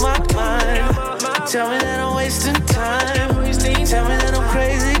I'm out my mind. Tell me that I'm wasting time. Tell me that I'm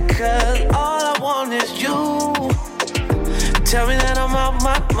crazy, cause all I want is you. Tell me that I'm out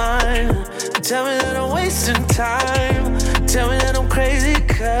my mind. Tell me that I'm wasting time. Tell me that I'm crazy,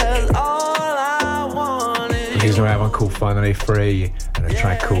 cause all I want is you. Here's another one called Finally Free and a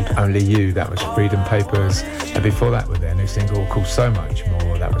track called Only You, that was Freedom Papers. And before that, with their new single called So Much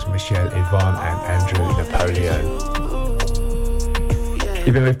More, that was Michelle Yvonne and Andrew Napoleon.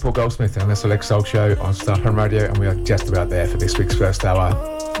 You've been with Paul Goldsmith on the Select Soul Show on Starhome Radio, and we are just about there for this week's first hour.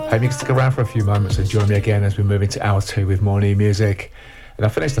 Hope you can stick around for a few moments and join me again as we move into hour two with more new music. And I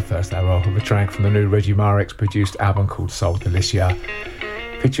finished the first hour off with a track from the new Reggie Marex produced album called Soul Delicia,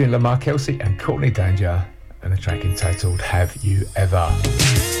 featuring Lamar Kelsey and Courtney Danger, and a track entitled Have You Ever?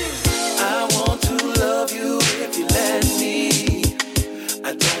 I want to love you if you let me.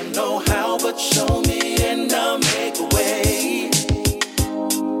 I don't know how, but show me and I'll make a way.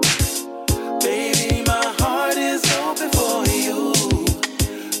 Baby, my heart is open for you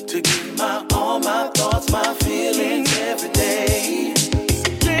to give my all my thoughts, my feelings every day. So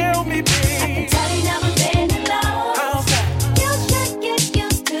tell me, babe. I can tell you never been in love. How's that? You should get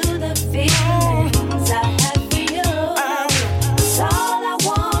used to the feelings I have for you. It's all I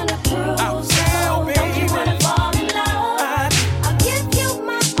wanna prove. So don't you wanna fall in love? I'll give you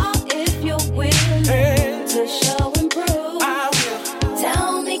my all if you're willing to show and prove.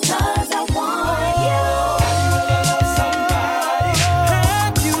 Tell me 'cause I want you. Somebody,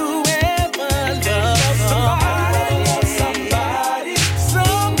 have you ever loved somebody?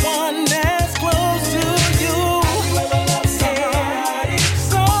 Someone that's close to you.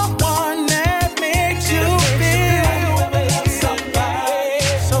 Someone that makes you feel somebody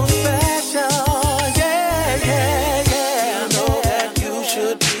so special. Yeah, yeah, yeah. I know that you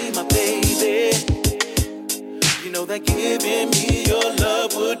should be my baby. You know that giving me your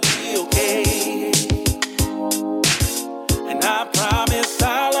love would be okay. And I promise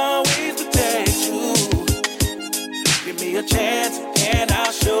I'll always protect you. Give me a chance and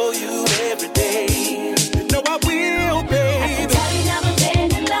I'll show you every day. You know I will, I can baby. tell you never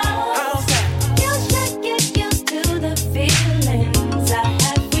been in love. How's that? You should get used to the feelings I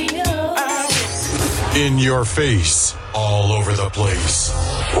have for you. In your face, all over the place.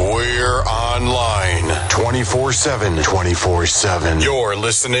 We're online 24/7. 24/7. You're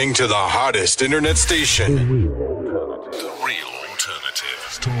listening to the hottest internet station. The real alternative.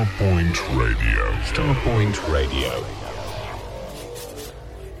 Starpoint Radio. Starpoint Radio.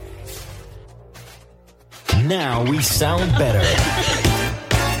 Now we sound better.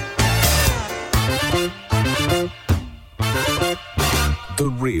 The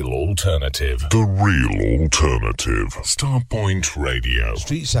real alternative. The real alternative. Starpoint Radio.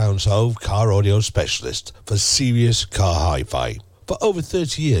 Street Sounds Hove car audio specialist for serious car hi-fi. For over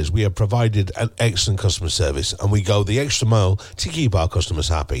 30 years, we have provided an excellent customer service and we go the extra mile to keep our customers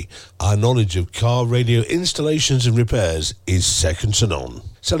happy. Our knowledge of car radio installations and repairs is second to none.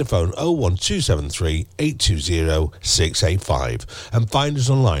 Telephone 01273 820 685 and find us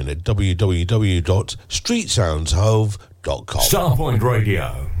online at www.streetsoundshove.com. Starpoint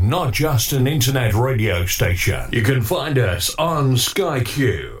Radio, not just an internet radio station. You can find us on Sky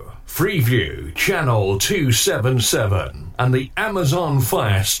Q, Freeview Channel 277, and the Amazon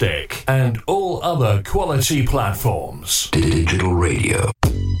Fire Stick, and all other quality platforms. Digital radio.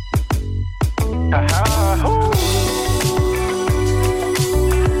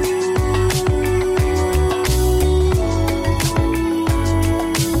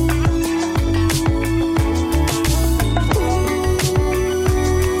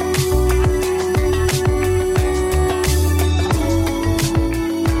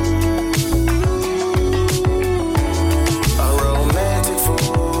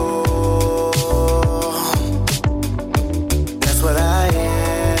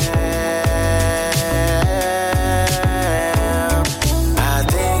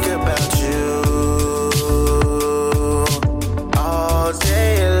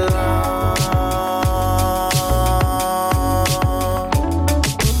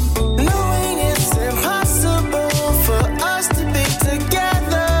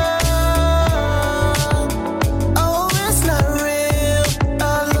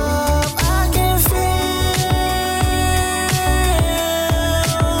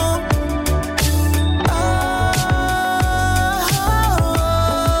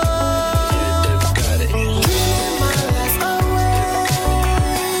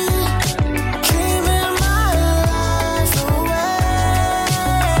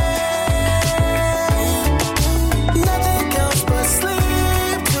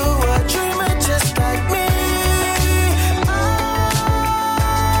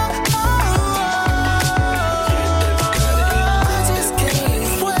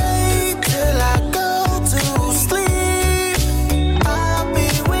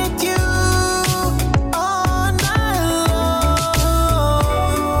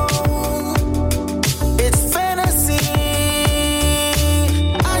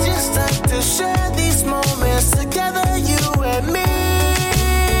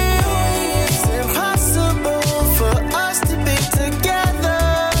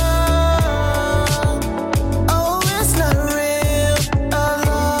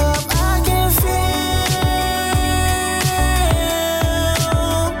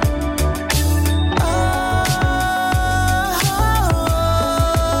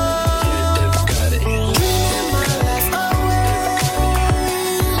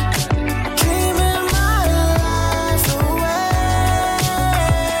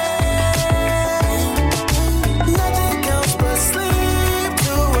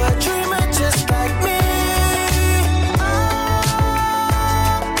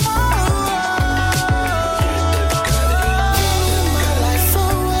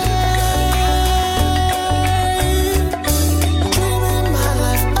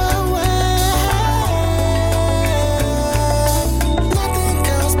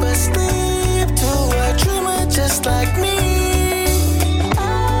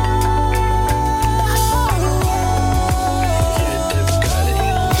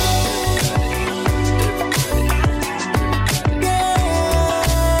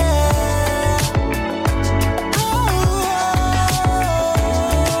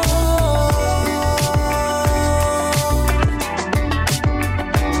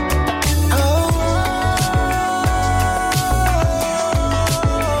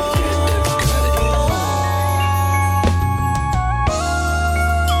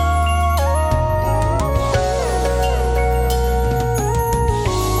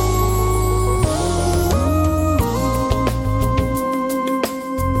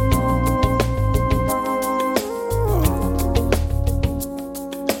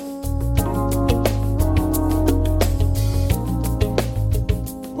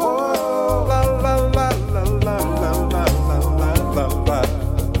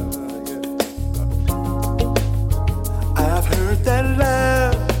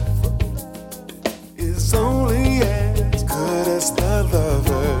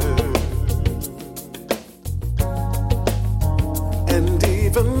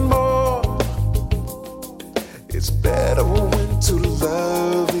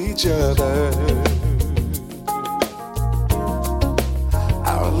 together.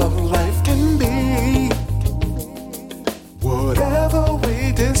 Our love life can be whatever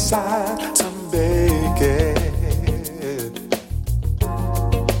we decide to make it.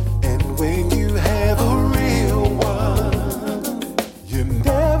 And when you have a real one, you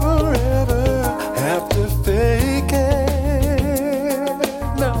never ever have to fake it.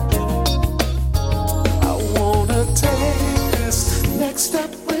 No. I wanna take this next step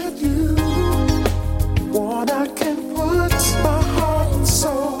with you. One I can put my heart and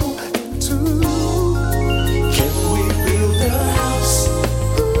soul into. Can we build a house?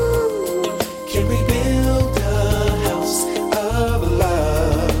 Ooh. Can we build a house of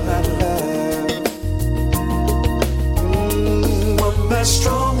love? One that's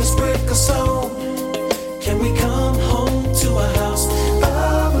strong as brick or stone. Can we come home to a house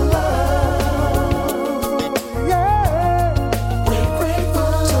of love? Yeah. We're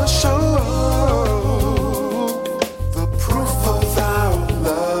grateful to show the proof of our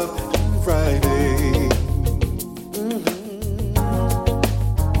love in writing.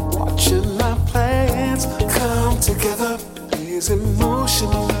 Watching our plans come together is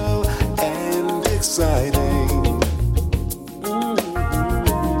emotional and exciting.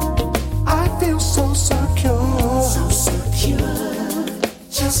 I feel so secure,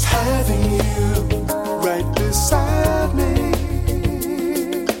 just having you right beside me.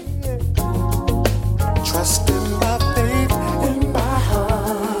 Trusting my faith in my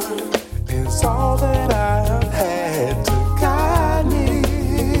heart is all that I've had to guide me.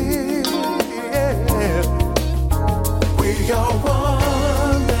 We are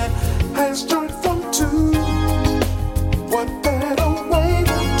one that has joined from two. What better way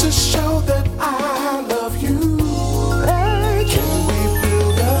to show that I love you? Hey, can we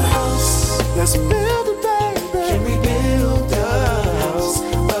build a house? Let's build it, baby. Can we build a house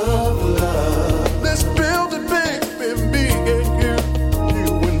of love? Let's build it, baby, me and you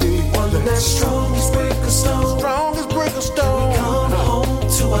and me. One that's strong as brick or stone. Strong as brick or stone. We come home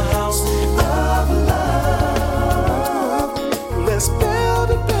to a house of love. Let's build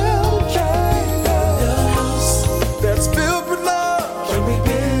it, baby. A house that's filled with love. Can we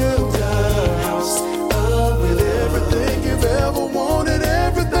build a house with everything you've ever wanted,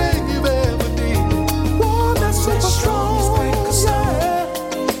 everything you've ever needed? One that's super strong as brick or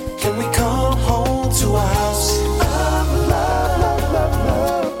stone. Can we come home to a house of love?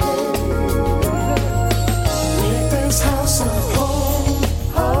 Make this house a home.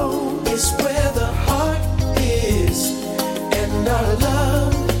 Home is where the heart is, and our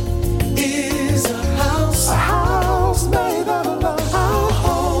love is a house. A house made out of love. Our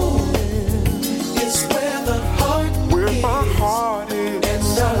home is where the heart is, my heart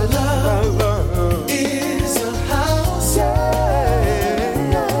is, and our love is a house. Yeah.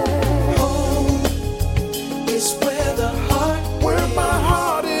 Home is where the heart where my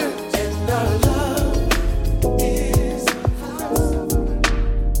heart is, and our love is a house.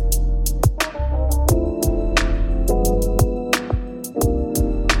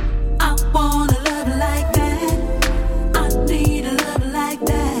 I want a love like that. I need a love like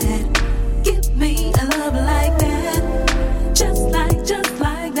that. Give me a love like that. Just like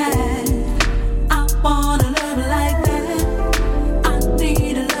that. I want a love like that. I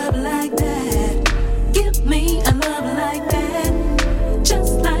need a love like that. Give me a love like that.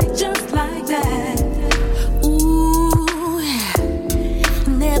 Just like that. Ooh,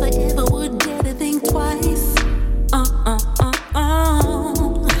 never ever would dare to think twice.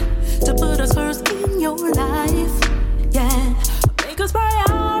 To put us first in your life, yeah. Make us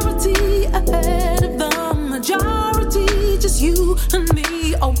priority ahead of the majority. Just you and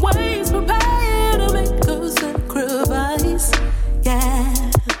me, always prepared to make a sacrifice,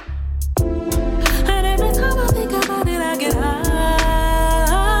 yeah. And every time I think about it, I get high.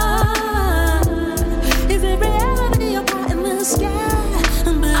 Is it reality or pie in the sky?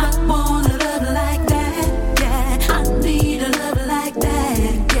 But I want a love like that, yeah. I need a love like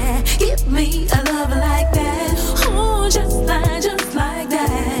that, yeah. Give me a love like that, oh, just like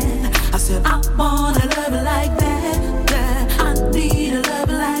that. I said I want a love like that, yeah. I need a love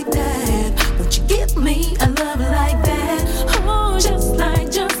like that. Won't you give me a love like that, oh, just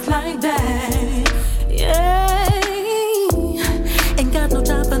like that, yeah. Ain't got no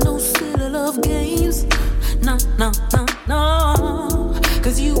time for no silly love games, no.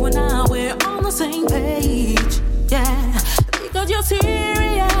 'Cause you and I, we're on the same page, yeah. Because you're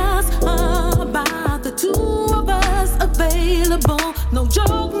serious about the two of us available. No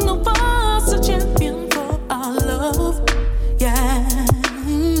joke, no fuss, a champion for our love, yeah.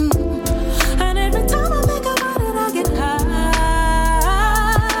 And every time I think about it, I get high.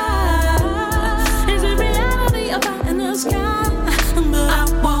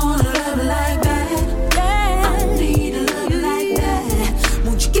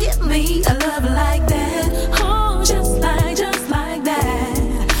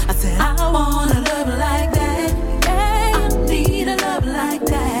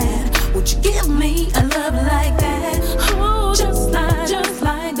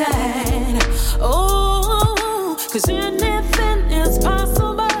 'cause anything is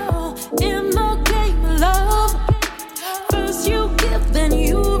possible in the game of love. First you give, then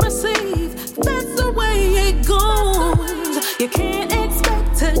you receive. That's the way it goes. You can't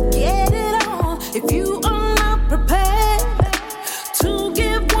expect to get it all if you are not prepared to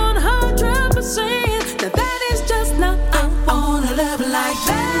give 100%. Now that is just not. I wanna love like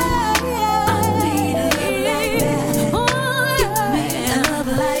that. I need a love like that. Give me a love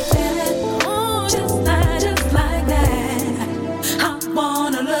like that. Just like that. I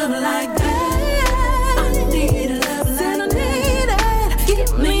wanna love like that. I need a love like that.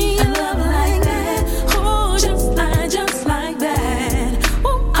 Give me a love like that. Just like that.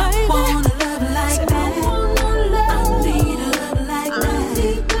 I wanna love like that. I need a love like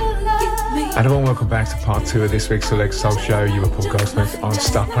that. And a warm welcome back to part 2 of this week's Select Soul Show. You were Paul Goldsmith on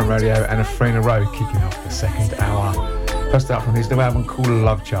Starpoint Radio and a free in a row kicking off the second hour. First up from his new album called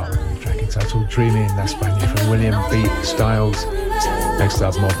Love Child, the track entitled Dreaming, that's brand new from William B. Styles. Next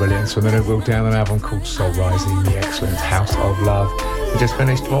up, more brilliance from the new Will Downer album called Soul Rising, the excellent House of Love. We just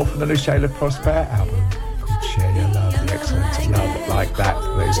finished more from the new Shayla Prosper album called Share Your Love, the excellent Love Like That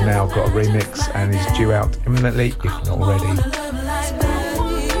has now got a remix and is due out imminently, if not already.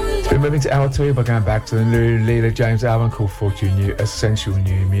 We're moving to hour 2 by going back to the new Leela James album called Fortune New Essential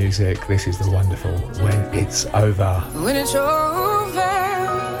New Music. This is the wonderful When It's Over. When it's over,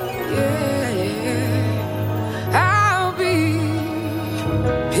 yeah, I'll be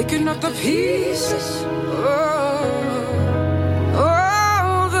picking up the pieces.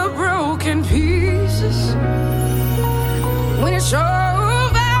 Oh, the broken pieces. When it's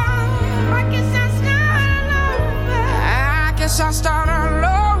over, I guess I'll start all over. I guess I'll start all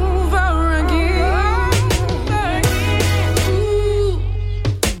over.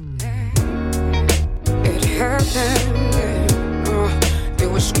 It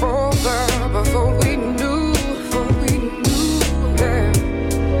was over before we knew, yeah.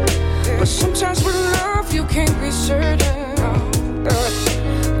 But sometimes with love you can't be certain,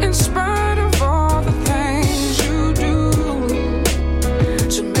 in spite of all the things you do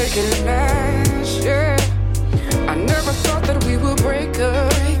to make it last, yeah. I never thought that we would break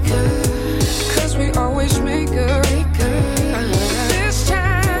up, 'cause we always make up. This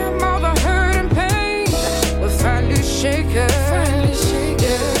time all the hurt and pain will finally shake us.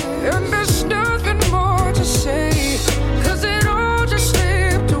 Yeah. And there's nothing more to say, 'cause it all just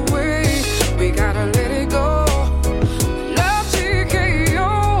slipped away. We gotta let it go. Love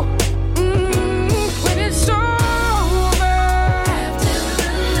TKO. When it's over, after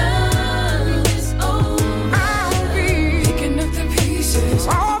the love is over, I'll be picking up the pieces,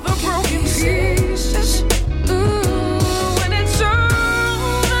 all the broken pieces. When it's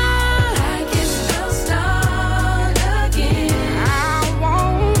over, I guess I'll start again. I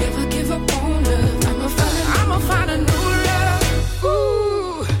won't ever give up on love. I'ma find a new love.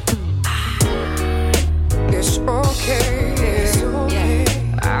 It's okay.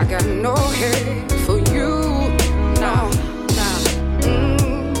 I got no hate for you. No.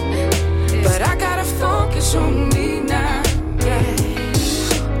 But I gotta focus on me now.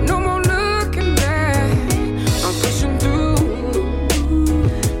 No more looking back. I'm pushing through.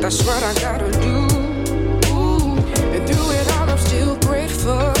 That's what I gotta do. And through it all, I'm still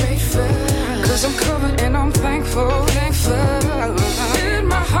grateful. 'Cause I'm covered and I'm thankful. In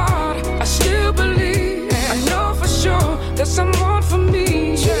my heart, I still believe. I know for sure there's someone for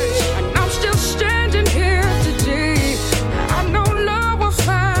me. And I'm still standing here today. I know love will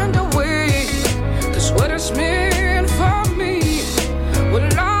find a way. 'Cause what it's meant for me will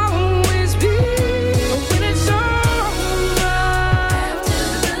always be. When it's over, after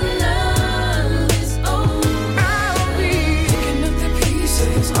the love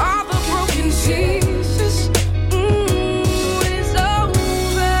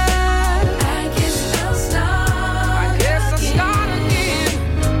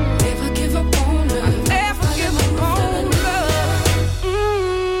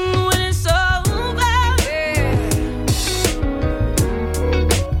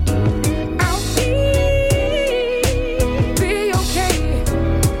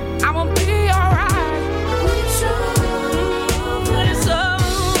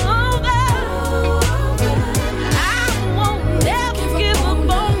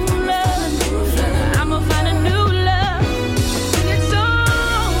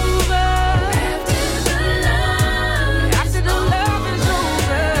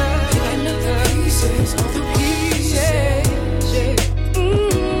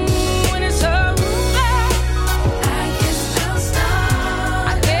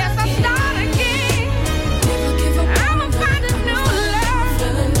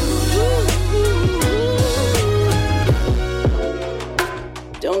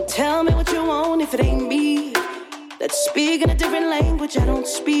speaking a different language I don't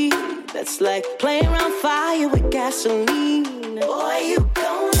speak. That's like playing around fire with gasoline. Boy, you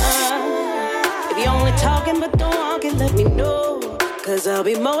don't if you're only talking but don't walk it, let me know. Cause I'll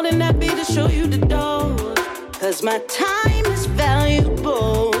be more than happy to show you the door. Cause my time is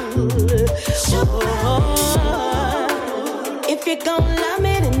valuable. If you're gonna love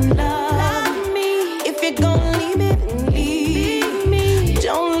me, then love me. If you're gonna leave me, then leave me.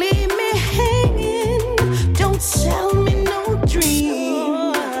 Don't leave me hanging. Don't sell me no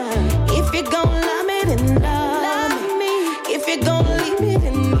dream. If you're gonna love me, then love me. If you're gonna leave me,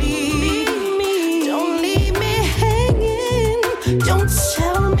 then leave me. Don't leave me hanging. Don't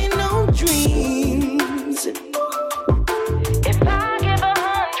sell me no dreams. If I give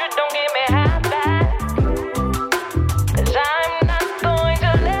 100, don't give me half back. Cause I'm not going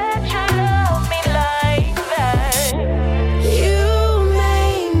to let you love me like that. You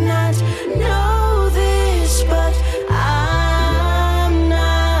may not know this, but I'm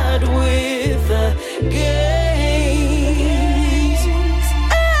not with the games.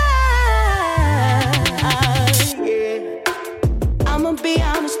 I'ma be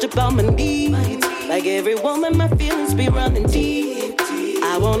honest about my needs. Like every woman, my feelings be running deep.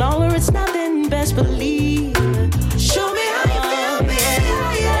 I want all or it's nothing, best believe. Show me how you feel, baby.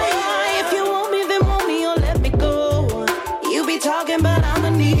 If you want me, then want me or let me go. You be talking, but I'ma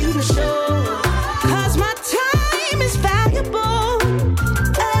need you to show. Cause my time is valuable.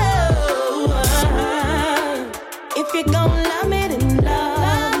 If you're gonna love me, then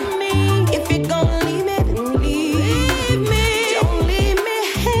love me. If you're gonna leave me, then leave me. Don't leave me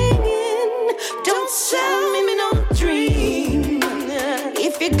hanging. Don't sell me no dream.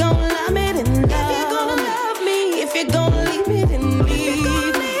 If you're gonna love me, then love me. If you're gonna leave me, then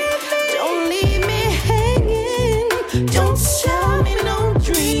leave me. Don't leave me hanging. Don't sell me no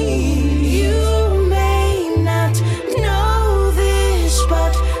dream. You may not know this,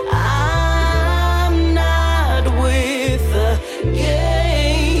 but I'm not with the game.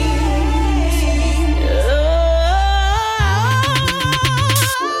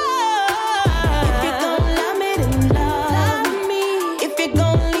 If you're gonna love me, then love me. If you're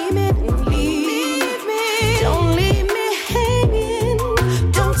gonna leave me, then leave me. Don't leave me hanging.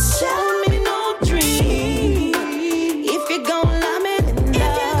 Don't sell me no dream. If you're gonna love me, then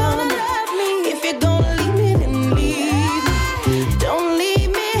love me. If you're gonna leave me, then leave me. Don't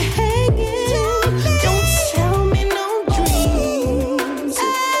leave me hanging. Don't sell me no dreams.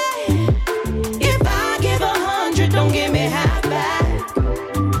 If I give 100, don't give me half back.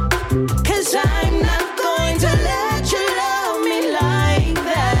 Cause I'm not going to let you love me like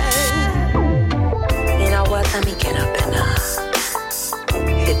that. You know what? Let me get up and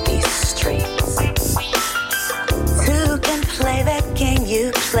hit these streets. Who can play that game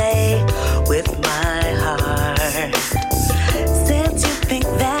you play with my heart? Since you think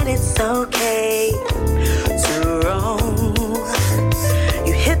that it's okay to roam,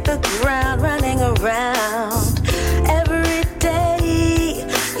 you hit the ground running around every day.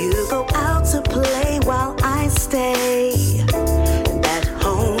 You go out to play while I stay at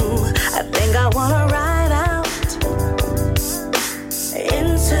home. I think I wanna ride out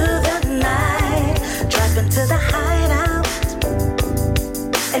into the night, drive into the hideout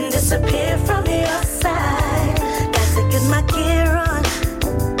and disappear from your side. Got to get my gear on.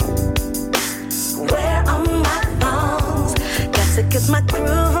 Where are my thongs? Got to get my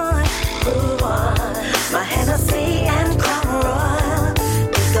groove on. My Hennessy and Crown Royal.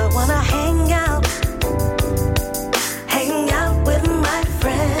 Think I wanna hang out with my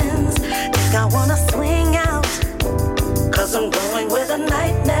friends. Think I wanna swing out. Cause I'm going where the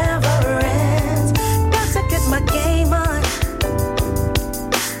night never ends. Got to get my game on.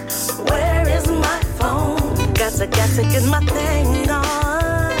 Where is my phone? Got to get my thing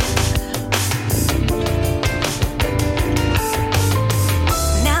on.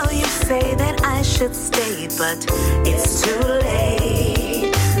 Now you say that I should stay, but it's too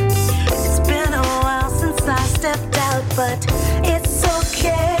late. It's been a while since I stepped out, but it's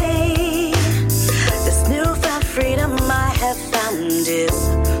okay. This newfound freedom I have found is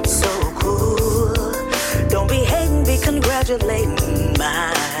so cool. Don't be hating, be congratulating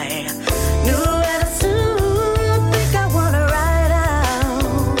my new attitude. Think I wanna ride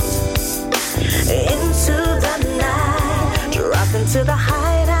out into the night, drop into the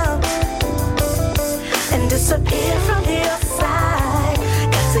hideout and disappear from your side.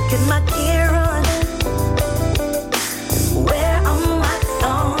 Got to get my gear on. Where are my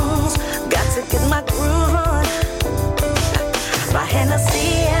thongs? Got to get my groove on. My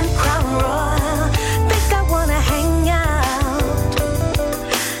Hennessy and Crown Royal. Think I wanna hang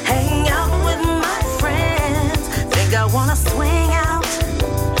out with my friends. Think I wanna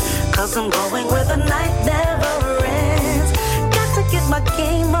I'm going where the night never ends. Got to get my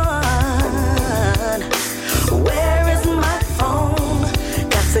game on. Where is my phone?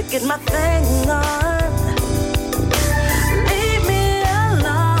 Got to get my thing on. Leave me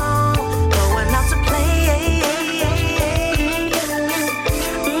alone. Going out to play.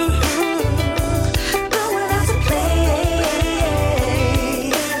 Going out to play.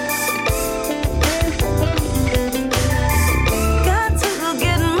 Got to go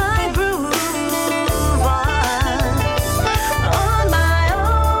get my groove on my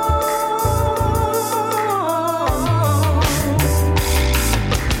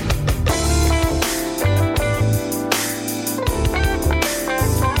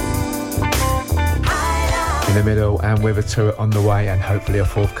In the middle and with a tour on the way and hopefully a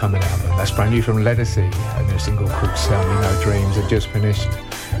forthcoming album. That's brand new from Legacy, a new single called Sell Me No Dreams, and just finished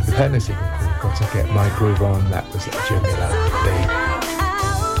the new single called Got to Get My Groove On. That was Jamila Lee.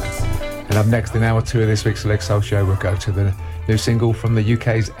 And up next in hour 2 of this week's Select Soul Show, we'll go to the new single from the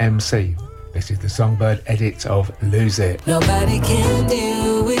UK's MC. This is the Songbird edit of Lose It. Nobody can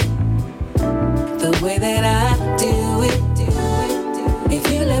do it the way that I do it. If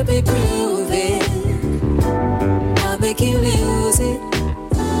you let me prove it, I'll make you lose it.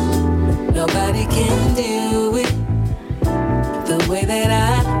 Nobody can do it the way that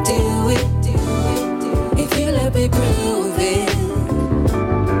I do it. If you let me prove it,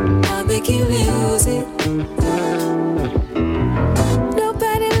 I'll make you lose it.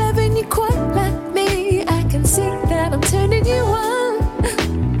 Nobody loving you quite like me. I can see that I'm turning you on.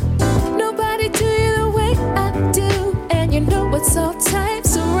 Nobody do you the way I do, and you know what's all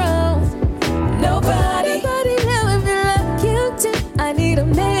types of wrong. Nobody loving me like you do. I need a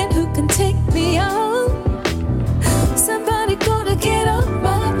man who can take me on. Somebody gonna get on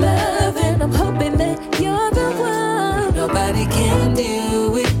my love, and I'm hoping that you're the one. Nobody can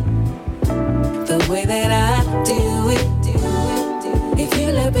do it the way that I do it. If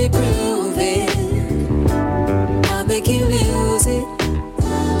you let me prove it, I'll make you lose it.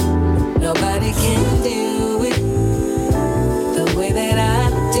 Nobody can do it the way that I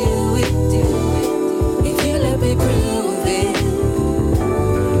do it. If you let me prove it,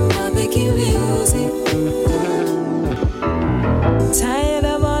 I'll make you lose it. Tired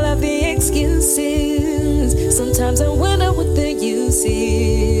of all of the excuses. Sometimes I wonder what the use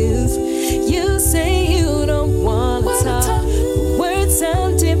is. You say you don't wanna talk. Words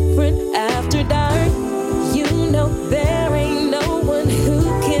sound different after dark. You know there ain't no one who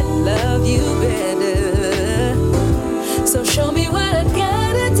can love you better. So show me what I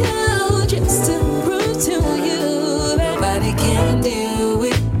gotta do just to prove to you that nobody can do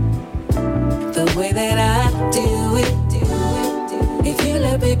it the way that I do it. If you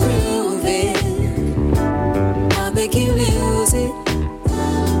let me prove it, I'll make you lose it.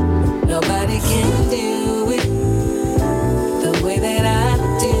 Nobody can do it the way that I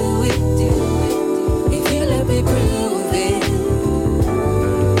do it. If you let me prove it,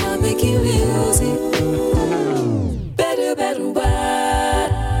 I'll make you lose it. Better, why?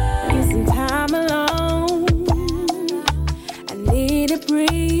 Need some time alone. I need to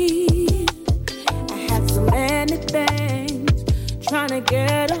breathe. I had so many things trying to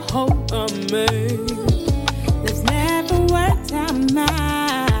get a hold of me. This never worked out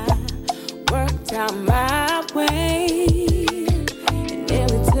my way. It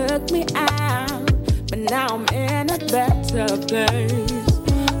nearly took me out, but now I'm in a better place.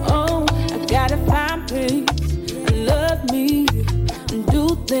 Oh, I gotta find peace and love me and do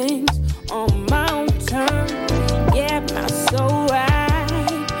things on my own terms. Yeah, my soul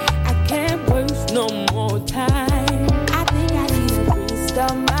right. I can't waste no more time. I think I need to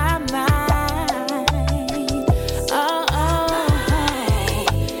restart my mind. Oh,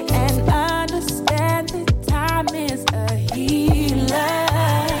 and understand that time is a healer.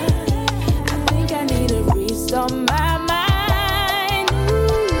 I think I need to restart my mind.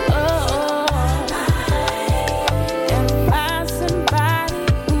 And find somebody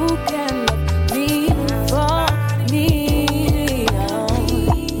who can love me for me.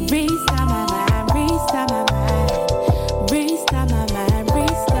 Restart my mind, restart my mind, restart my mind,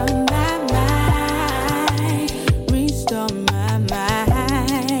 restart my mind, restart my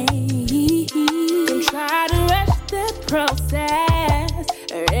mind. Don't try to rush the process,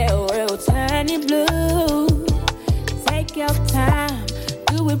 it will turn you blue. Take your time,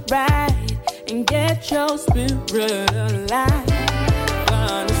 do it right, and get your spirit alive.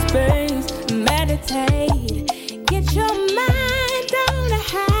 Find a space, meditate, get your mind on a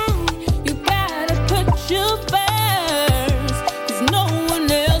high. You gotta put you first, 'cause no one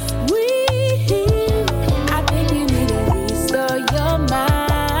else will. I think you need to restore your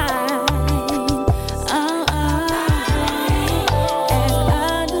mind.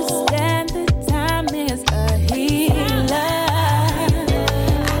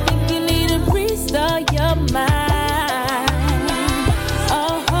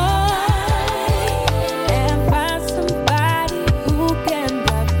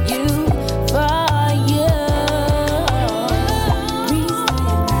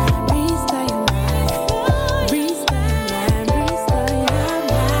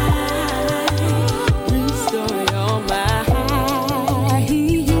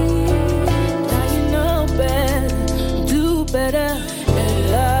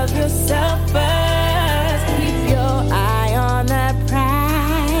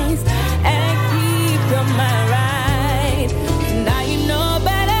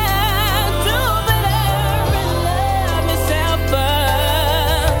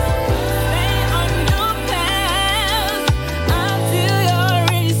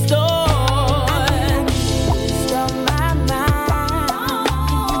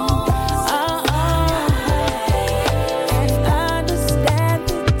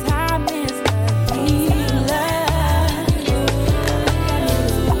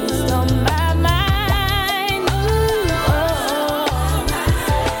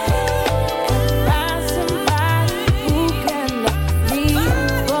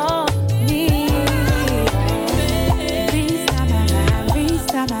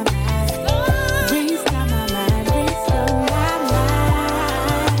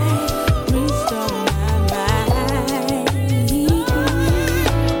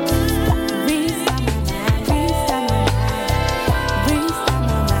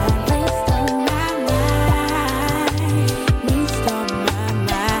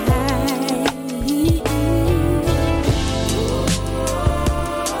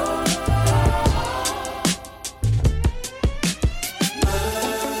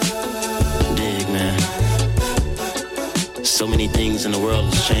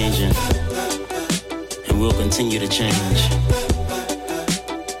 is changing, and we'll continue to change.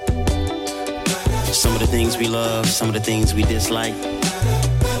 Some of the things we love, some of the things we dislike,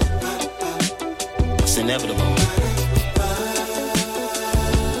 it's inevitable.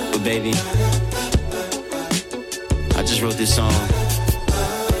 But baby, I just wrote this song,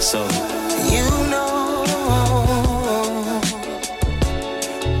 so you know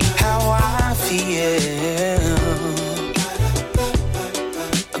how I feel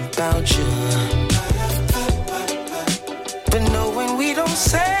about you. But knowing we don't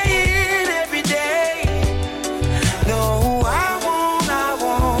say it every day. No,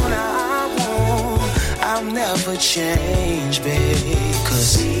 I'll never change, babe. 'Cause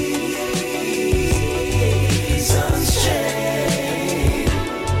seasons change,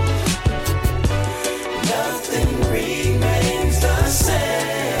 nothing remains the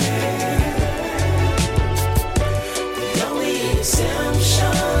same. The only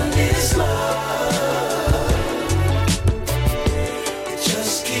exemption is love. It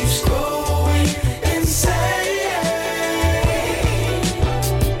just keeps growing insane.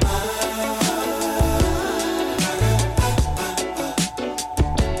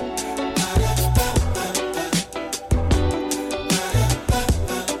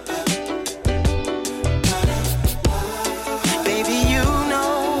 Baby, you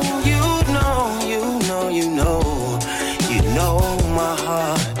know my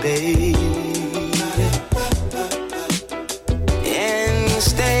heart, baby, and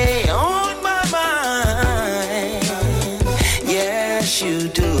stay on my mind. Yes, you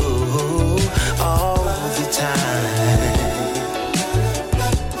do, all the time.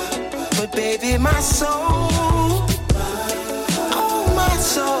 But baby, my soul, oh my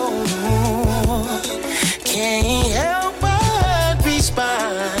soul, can't help but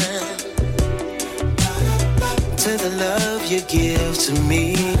respond to the love you give to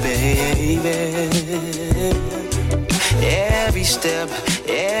me, baby. Every step,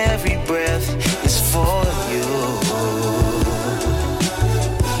 every breath is for you.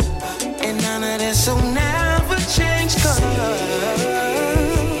 And none of this will never change, 'cause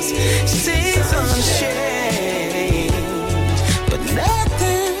seasons change, but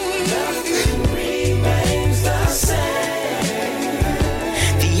nothing remains the same.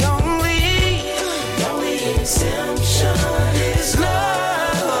 The only exemption is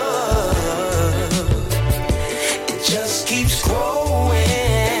love. It just keeps growing.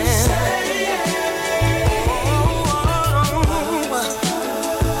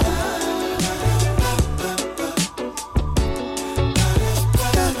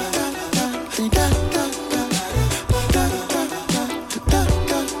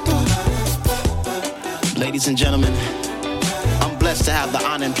 ladies and gentlemen, I'm blessed to have the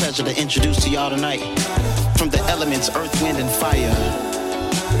honor and pleasure to introduce to y'all tonight, from the elements, earth, wind, and fire,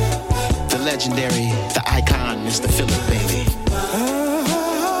 the legendary, the icon, Mr. Philip, baby.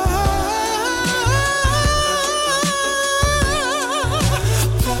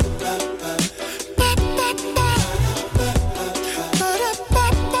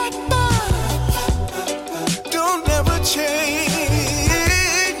 Don't ever change,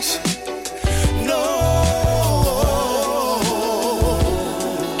 no.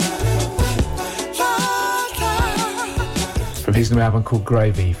 From his new album called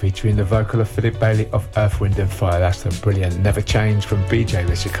Gravy, featuring the vocal of Philip Bailey of Earth, Wind and Fire. That's the brilliant Never Change from BJ,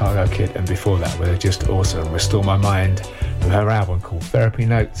 the Chicago Kid, and before that, with a just awesome Restore My Mind from her album called Therapy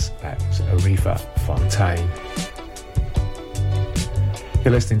Notes. That's Aretha Fontaine.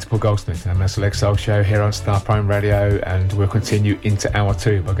 You're listening to Paul Goldsmith and the Select Soul Show here on Star Prime Radio, and we'll continue into hour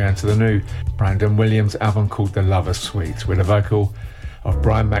two by going to the new Brandon Williams album called The Lover's Suite with a vocal of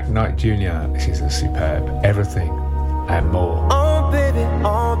Brian McKnight Jr. This is a superb Everything and More. Oh baby,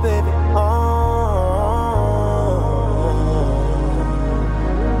 oh baby, oh.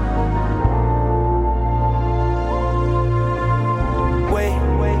 Wait,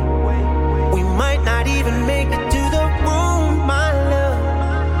 we might not even make it to the room, my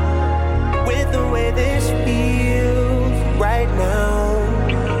love, with the way this feels right now.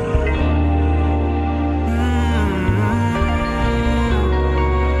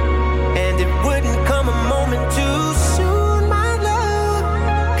 And it wouldn't come a moment too soon, my love,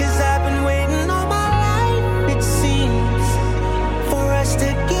 'cause I've been waiting all my life, it seems, for us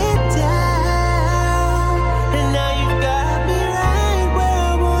to get down. And now you've got me right where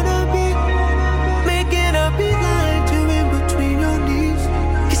I wanna be, making a beeline to in between your knees,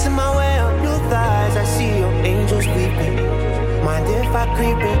 kissing my way up your thighs. I see your angels weeping. Mind if I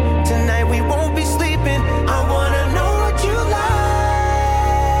creep in? Tonight we won't be sleeping. I wanna know what you like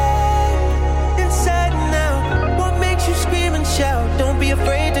inside and out. What makes you scream and shout? Don't be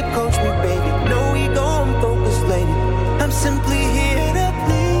afraid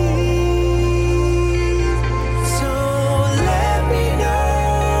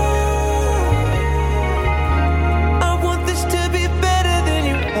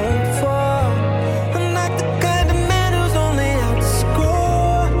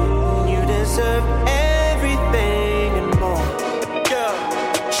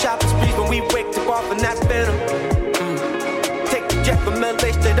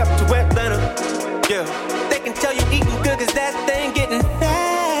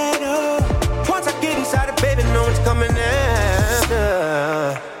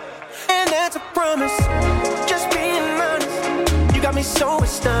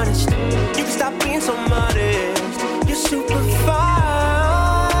astonished. You can stop being so modest. You're super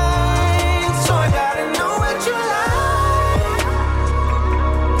fine. So I gotta know what you like.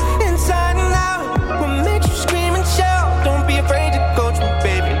 Inside and out, what makes you scream and shout? Don't be afraid to coach me,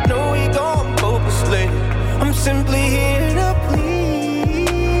 baby. No ego, I'm hopelessly. I'm simply here to please.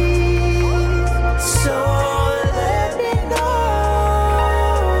 So let me know.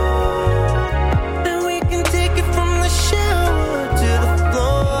 And we can take it from the shower to the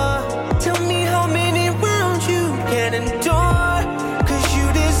floor. Tell me how many rounds you can endure. 'Cause you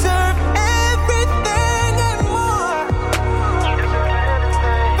deserve everything and more.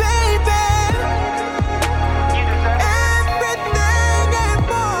 Baby, everything and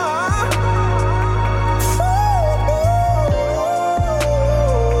more.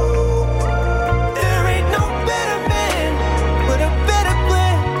 There ain't no better man with a better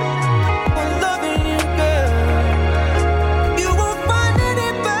plan for loving you, girl. You won't find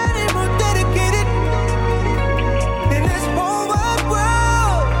anybody more dedicated in this whole wide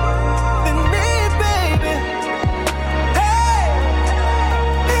world than me, baby. Hey,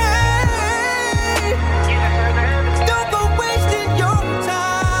 don't go wasting your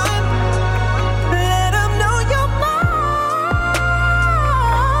time. Let them know you're mine.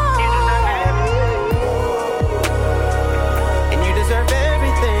 And you deserve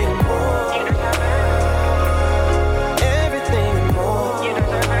everything more. Everything more.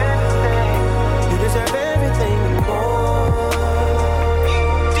 You deserve everything more.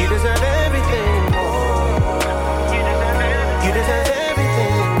 You deserve everything more. You deserve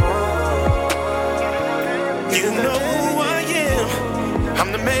everything more. You know who I am. I'm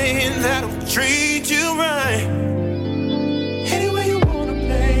the man that'll treat you right. Any way you wanna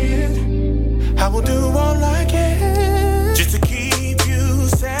play it, I will do all I can just to keep you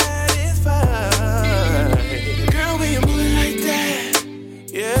satisfied. Girl, when you move like that,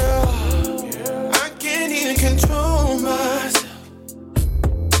 yeah, I can't even control myself.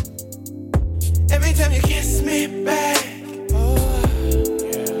 Every time you kiss me back,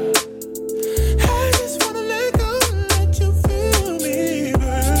 I just wanna let go and let you feel me,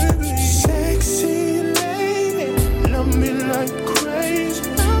 baby. Sexy lady.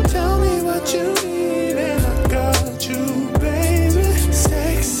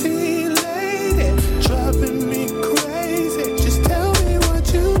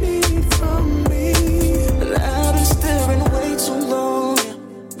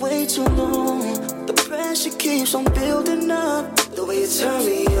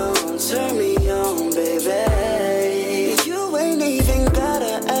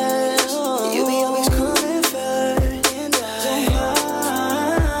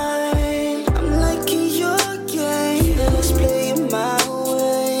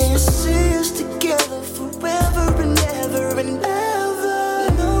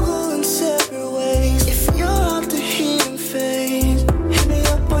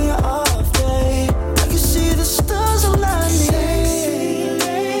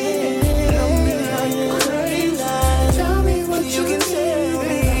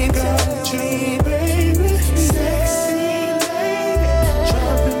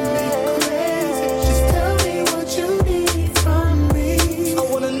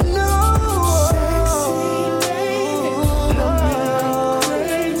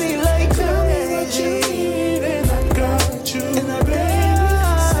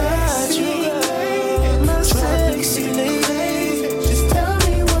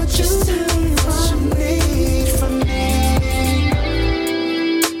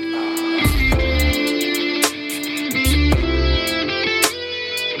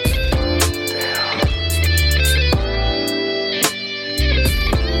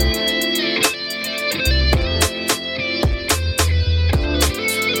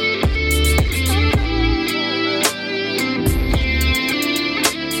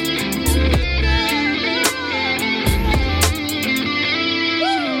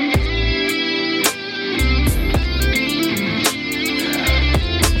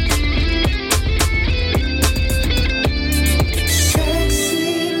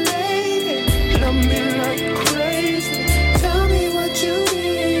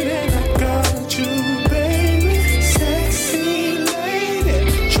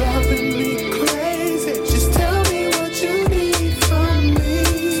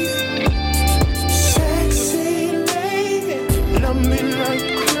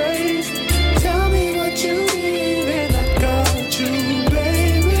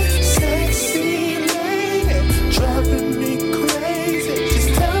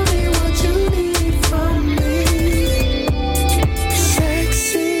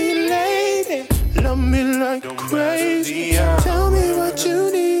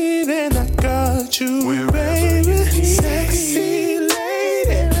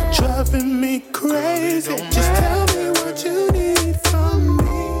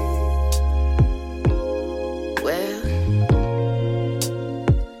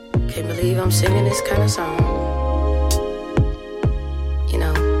 Can't believe I'm singing this kind of song. You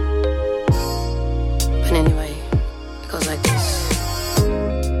know. But anyway, it goes like this.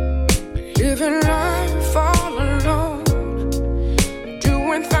 Living life all alone,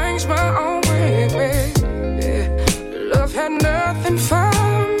 doing things my own way, baby. Love had nothing for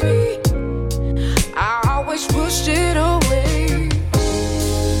me. I always pushed it away.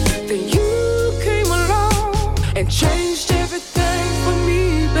 Then you came along and changed everything for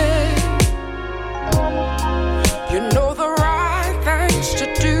me, babe. You know the right things to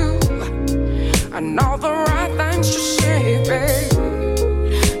do, and all the right things to say,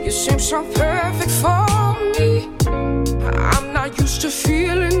 babe. You seem so perfect for me. I'm not used to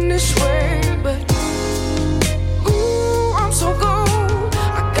feeling this way, but ooh, I'm so gold.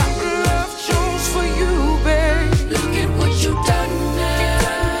 I got the love Jones for you, babe. Look at what you done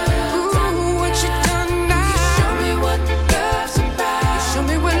now. Ooh, what you done now. You show me what love's about. You show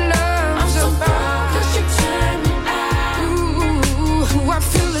me what love's about. I'm so proud 'cause you turned me out. Ooh, I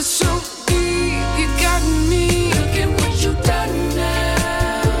feel it so deep. You got me. Look at what you done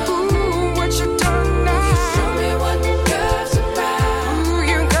now. Ooh, what you done now. You show me what love's about. Ooh,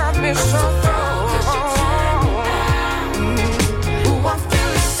 you got me so proud 'cause you turned me out. Ooh, I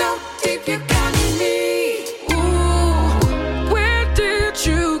feel it so deep. You got me. Ooh, where did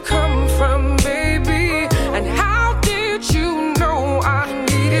you come from, baby? And how did you know I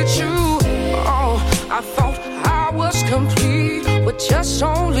needed you? Oh, I thought I was complete with just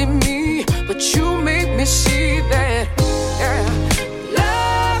only me, but you made me see that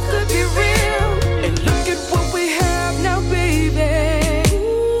love could be real. And look at what we have now, baby.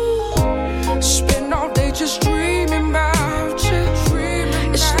 Spend all day just dreaming about you.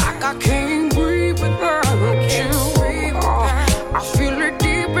 It's like I can't breathe without you. Oh, I feel it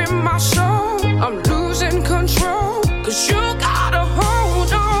deep in my soul. I'm losing control, 'cause you got a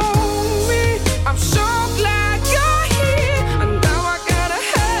hold on me. I'm so glad you're here, and now I gotta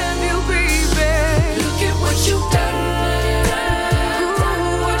have you, baby. Look at what you done now.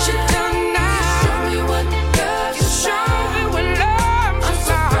 Ooh, what you done now. Show me what love's about. Show me what love's about. I'm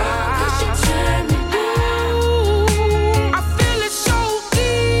so proud 'cause you turned me out. Ooh, I feel it so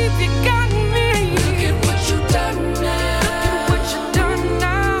deep. You got me. Look at what you done now. Look at what you done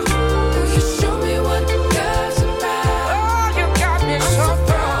now. Ooh, you show me what love's about. Oh, you got me so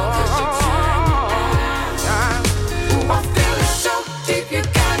proud 'cause you turned me out. Ooh, I feel it so deep. You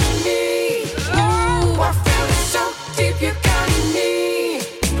got me. Ooh, I feel it so deep. You got me.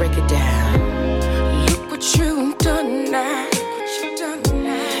 Break it down. Look what you done now. What you done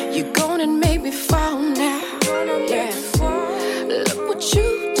now. You gone and made me fall now. Yeah. Look what you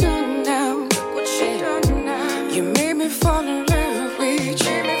done now. What you done now. You made me fall in love with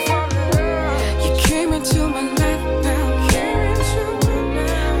you. You came into my life now.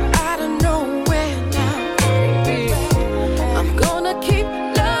 Out of nowhere now, baby. I'm gonna keep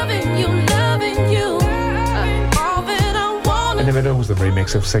loving you, loving you. All that I want. In the middle was the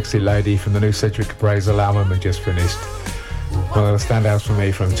remix of Sexy Lady from the new Cedric Brazil album we just finished. One of the standouts for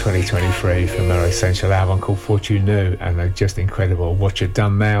me from 2023 from their Essential album called Fortune New, and they're just incredible. What You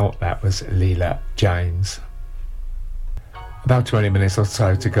Done Now, that was Leela James. About 20 minutes or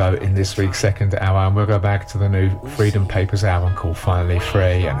so to go in this week's second hour, and we'll go back to the new Freedom Papers album called Finally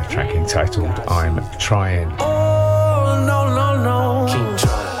Free, and a track entitled I'm Trying. Oh, no, no, no. Keep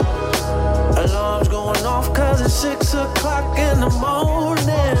trying. Alarm's going off 'cause it's 6 o'clock in the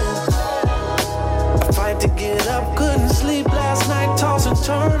morning. I fight to get up, couldn't sleep last night, tossing,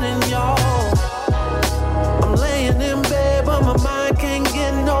 turning, y'all. I'm laying in bed, but my mind can't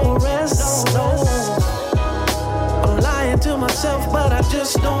get no rest, no. I'm lying to myself, but I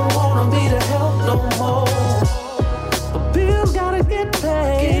just don't wanna be the help no more. But bills gotta get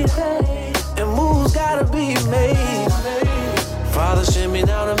paid, and moves gotta be made. Father, send me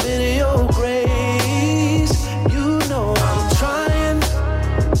down a video grace. You know I'm trying.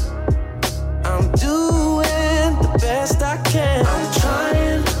 I'm doing the best I can. I'm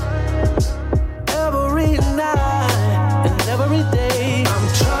trying every night and every day. I'm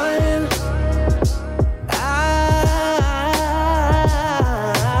trying.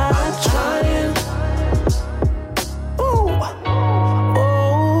 I'm trying. Ooh.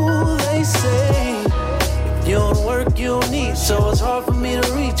 Oh, they say if you don't work, you don't need. So it's hard for me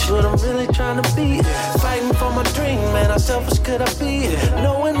to reach what I'm really trying to be. Fighting for my dream, man. How selfish could I be?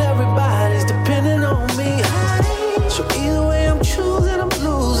 Knowing everybody's depending on me. So either way I'm choosing, I'm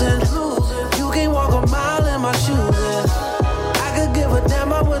losing. You can't walk a mile in my shoes. And I could give a damn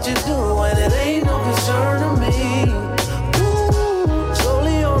about what you do, and it ain't no concern to me. Ooh,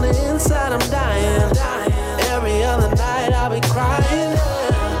 slowly on the inside I'm dying. Every other night I'll be crying.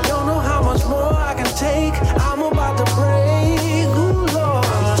 Don't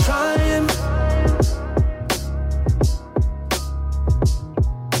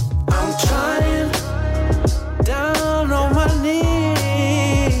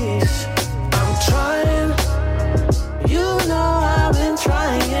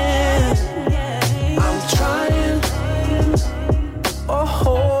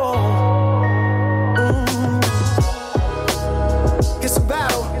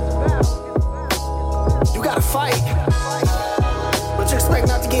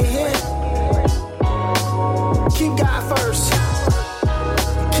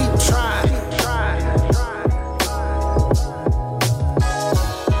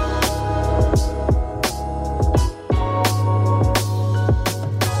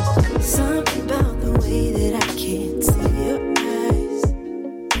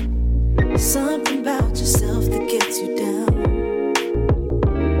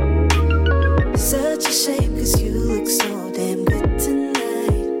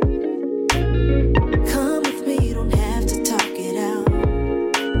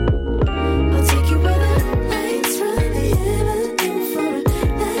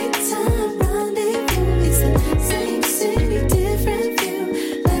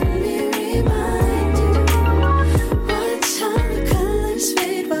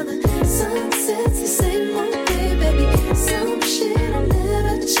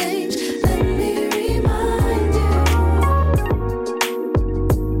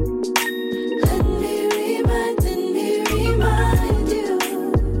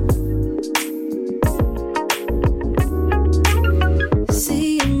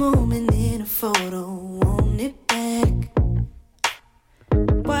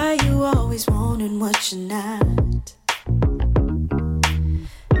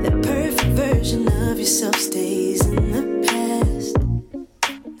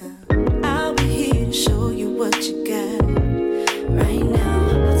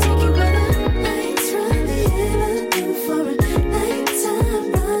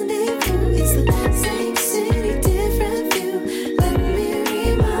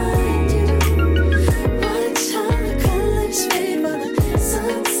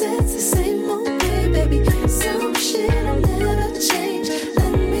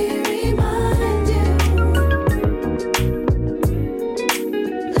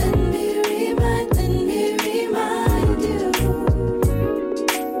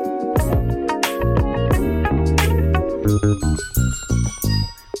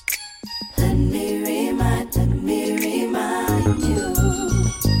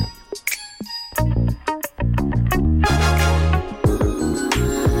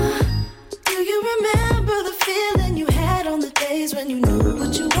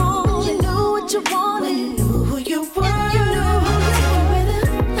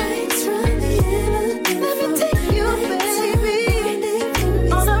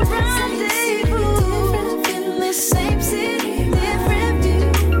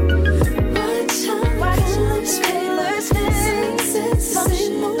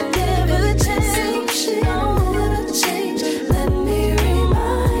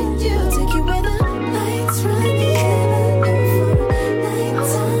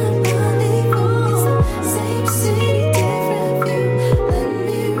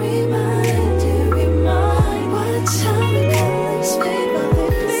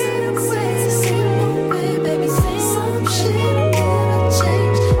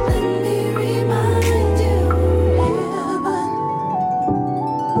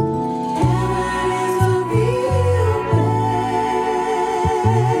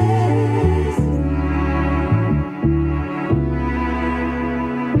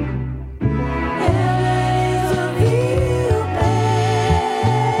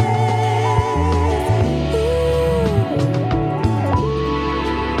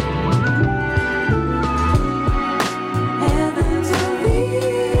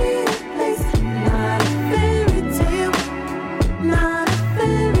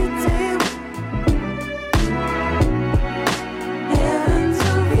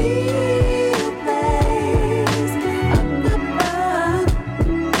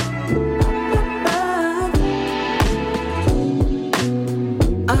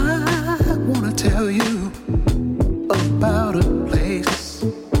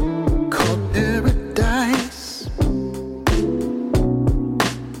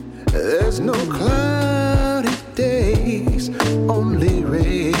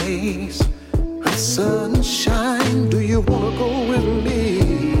place of sunshine. Do you wanna go with me?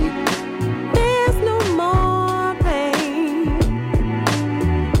 There's no more pain,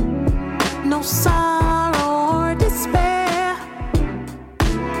 no sorrow or despair,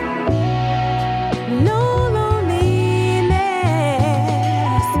 no loneliness,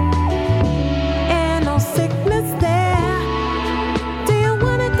 and no sickness there. Do you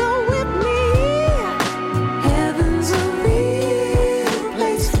wanna go with me? Heaven's a real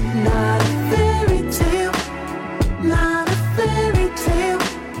place, not a fairy tale, not a fairy tale.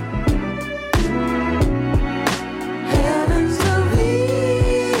 Heaven's a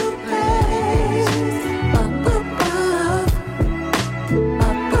real place, up above,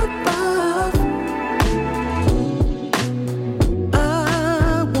 up above.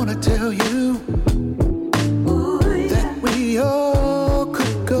 I wanna tell you that we all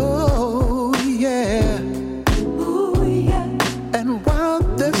could go, yeah. And while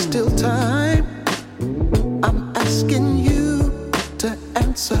there's still time, I'm asking you to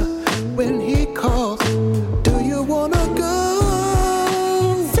answer when he calls. Do you wanna go?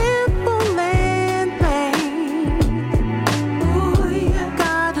 Simple and plain.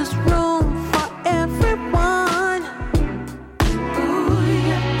 God is room for everyone.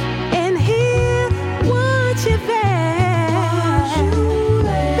 And He'll want you there.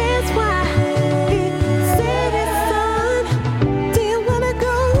 That's why He sent His Son. Do you wanna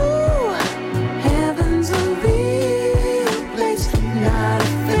go? Heaven's a real place, not a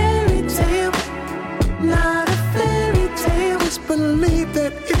fairy tale, not a fairy tale. Just believe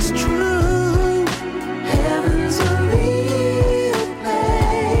that it's true. Heaven's a real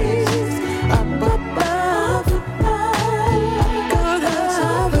place, up above. God has a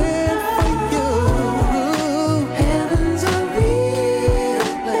plan for you. Heaven's a real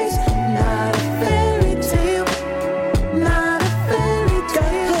place, not a fairy tale, not a fairy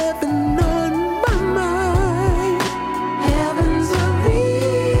tale. Heaven on my mind. Heaven's a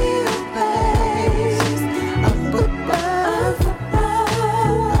real place, up above,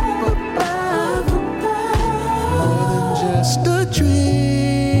 up above. More than just a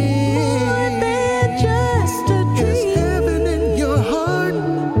dream. More than just a It's dream. heaven in your heart.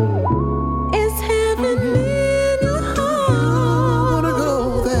 It's heaven in your heart. Wanna go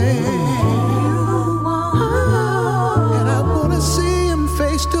there, and I wanna see him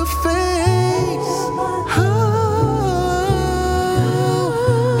face to face. Oh,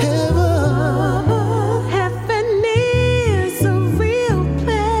 heaven. Heaven is a real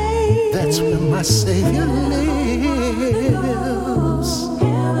place. That's where my Savior lives.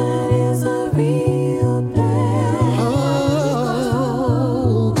 Heaven is a real place.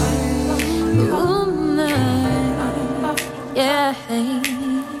 Oh, Yeah.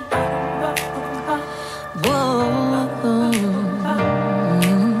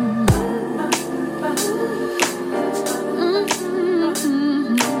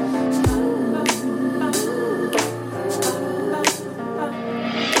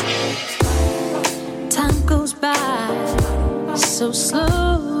 Time goes by so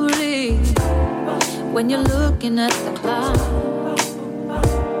slowly when you're looking at the clock.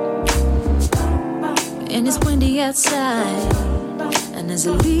 And it's windy outside, and as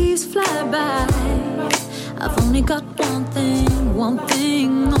the leaves fly by, I've only got one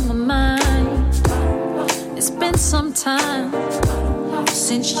thing on my mind. It's been some time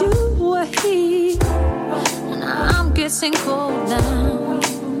since you were here, and I'm getting cold now.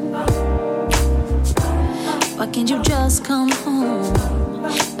 Why can't you just come home,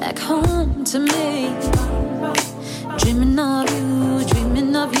 back home to me? Dreaming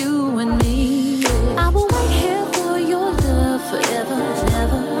of you and me. I will wait here for your love forever and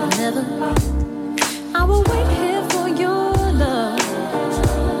ever and ever. I will wait here for your love.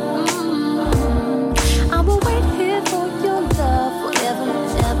 I will wait here for your love forever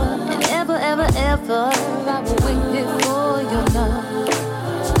and ever and ever, ever, ever. I will wait here for your love.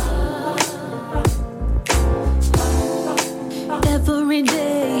 Every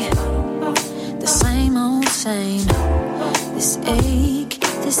day, the same old same. This ache,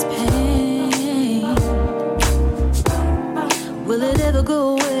 this pain. Will it ever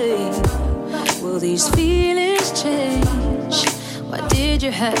go away? Will these feelings change? Why did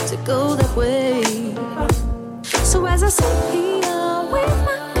you have to go that way? So as I sit here with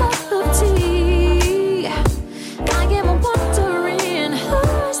my cup of tea, I am wondering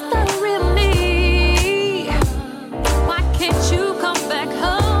who's the real me? Why can't you come back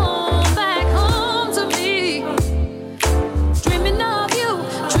home to me? Dreaming of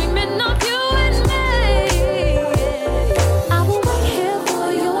you and me. I will wait here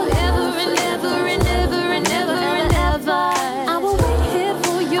for you ever and ever and ever and ever and ever. I will wait here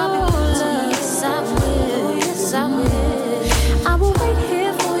for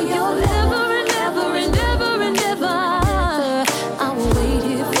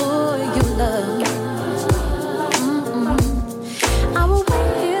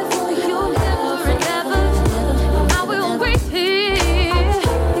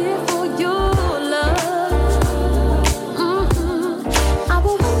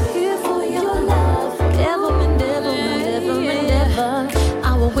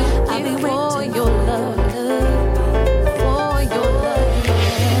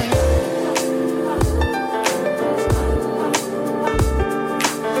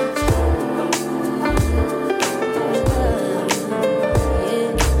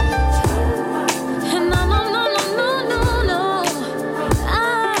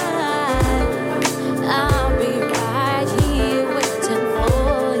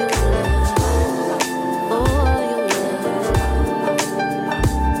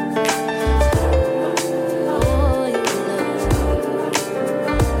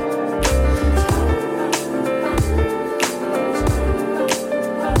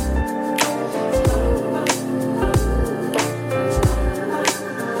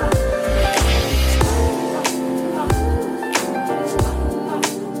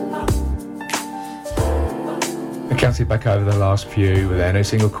bouncing back over the last few with their new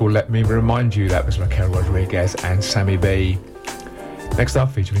single called Let Me Remind You. That was Raquel Rodriguez and Sammy B. Next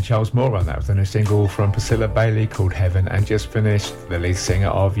up, featuring Charles Moran, that was the new single from Priscilla Bailey called Heaven. And just finished, the lead singer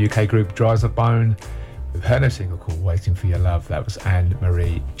of UK group Dry as a Bone with her new single called Waiting for Your Love. That was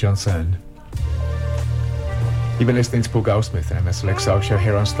Anne-Marie Johnson. You've been listening to Paul Goldsmith and the Select Soul Show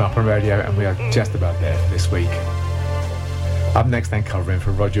here on Starpoint Radio, and we are just about there for this week. Up next and covering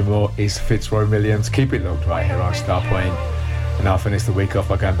for Roger Moore is Fitzroy Williams. Keep it locked right here on Starpoint. And I'll finish the week off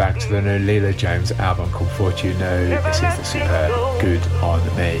by going back to the new Leela James album called Fortune No. This is the superb Good On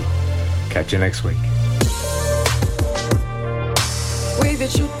Me. Catch you next week. Way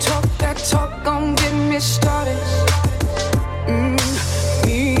that you talk, that talk gon' get me started.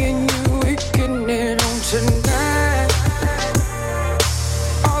 Me and you, we getting it on tonight.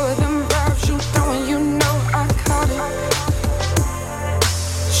 All of them vibes you throwing, you know I caught it.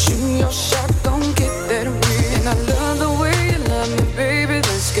 Shoot your shot, gon' get that way. And I love the way you love me, baby.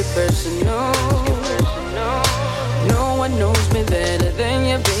 Let's get personal. No one knows me better than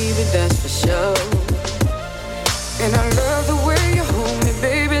you, baby, that's for sure. And I love the way you hold me,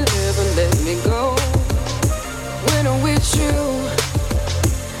 baby, never let me go. When I'm with you,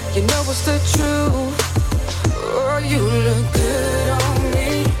 you know it's the truth. Oh, you look good on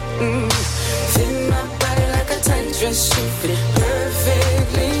me. Fit my body like a tight dress, you fit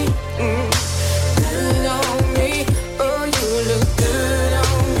perfectly. Good on me. Oh, you look good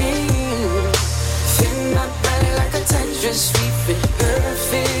on me. Fit my body like a tight dress, we fit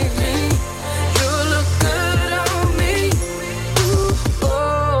perfectly. You look good on me. Ooh,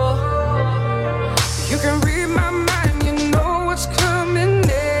 oh. You can read my mind, you know what's coming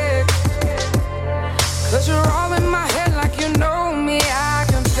next. 'Cause you're all in my head like you know me, I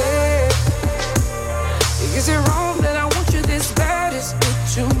confess. Is it wrong that I want you this bad? Is it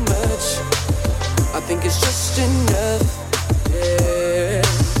too much? I think it's just enough, yeah.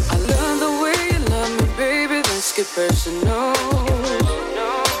 I love the way you love me, baby, let's get personal.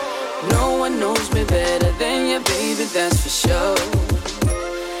 No one knows me better than you, baby, that's for sure.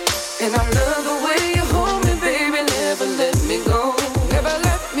 And I love the way you hold me, baby, never let me go. Never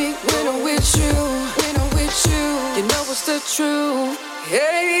let me, when I'm with you, when I'm with you, you know it's the truth.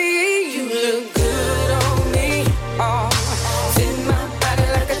 Hey, you look good on me. Oh, fit my body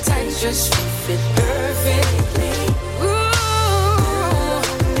like a tight dress, you fit perfectly. Ooh,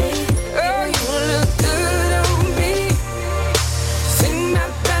 oh, you look good on me. Fit my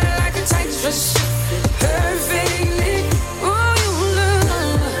body like a tight dress, you fit perfectly. Ooh, you look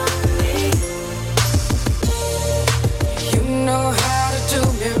good on me. You know how to do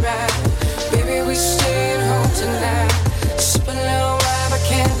me right. Baby, we staying home tonight. Sip a little wine by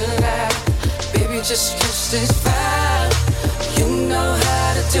candlelight. Baby, just catch this vibe. You know how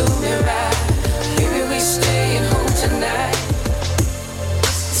to do me right. Baby, we staying home tonight.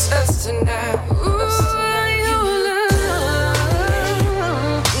 It's us tonight.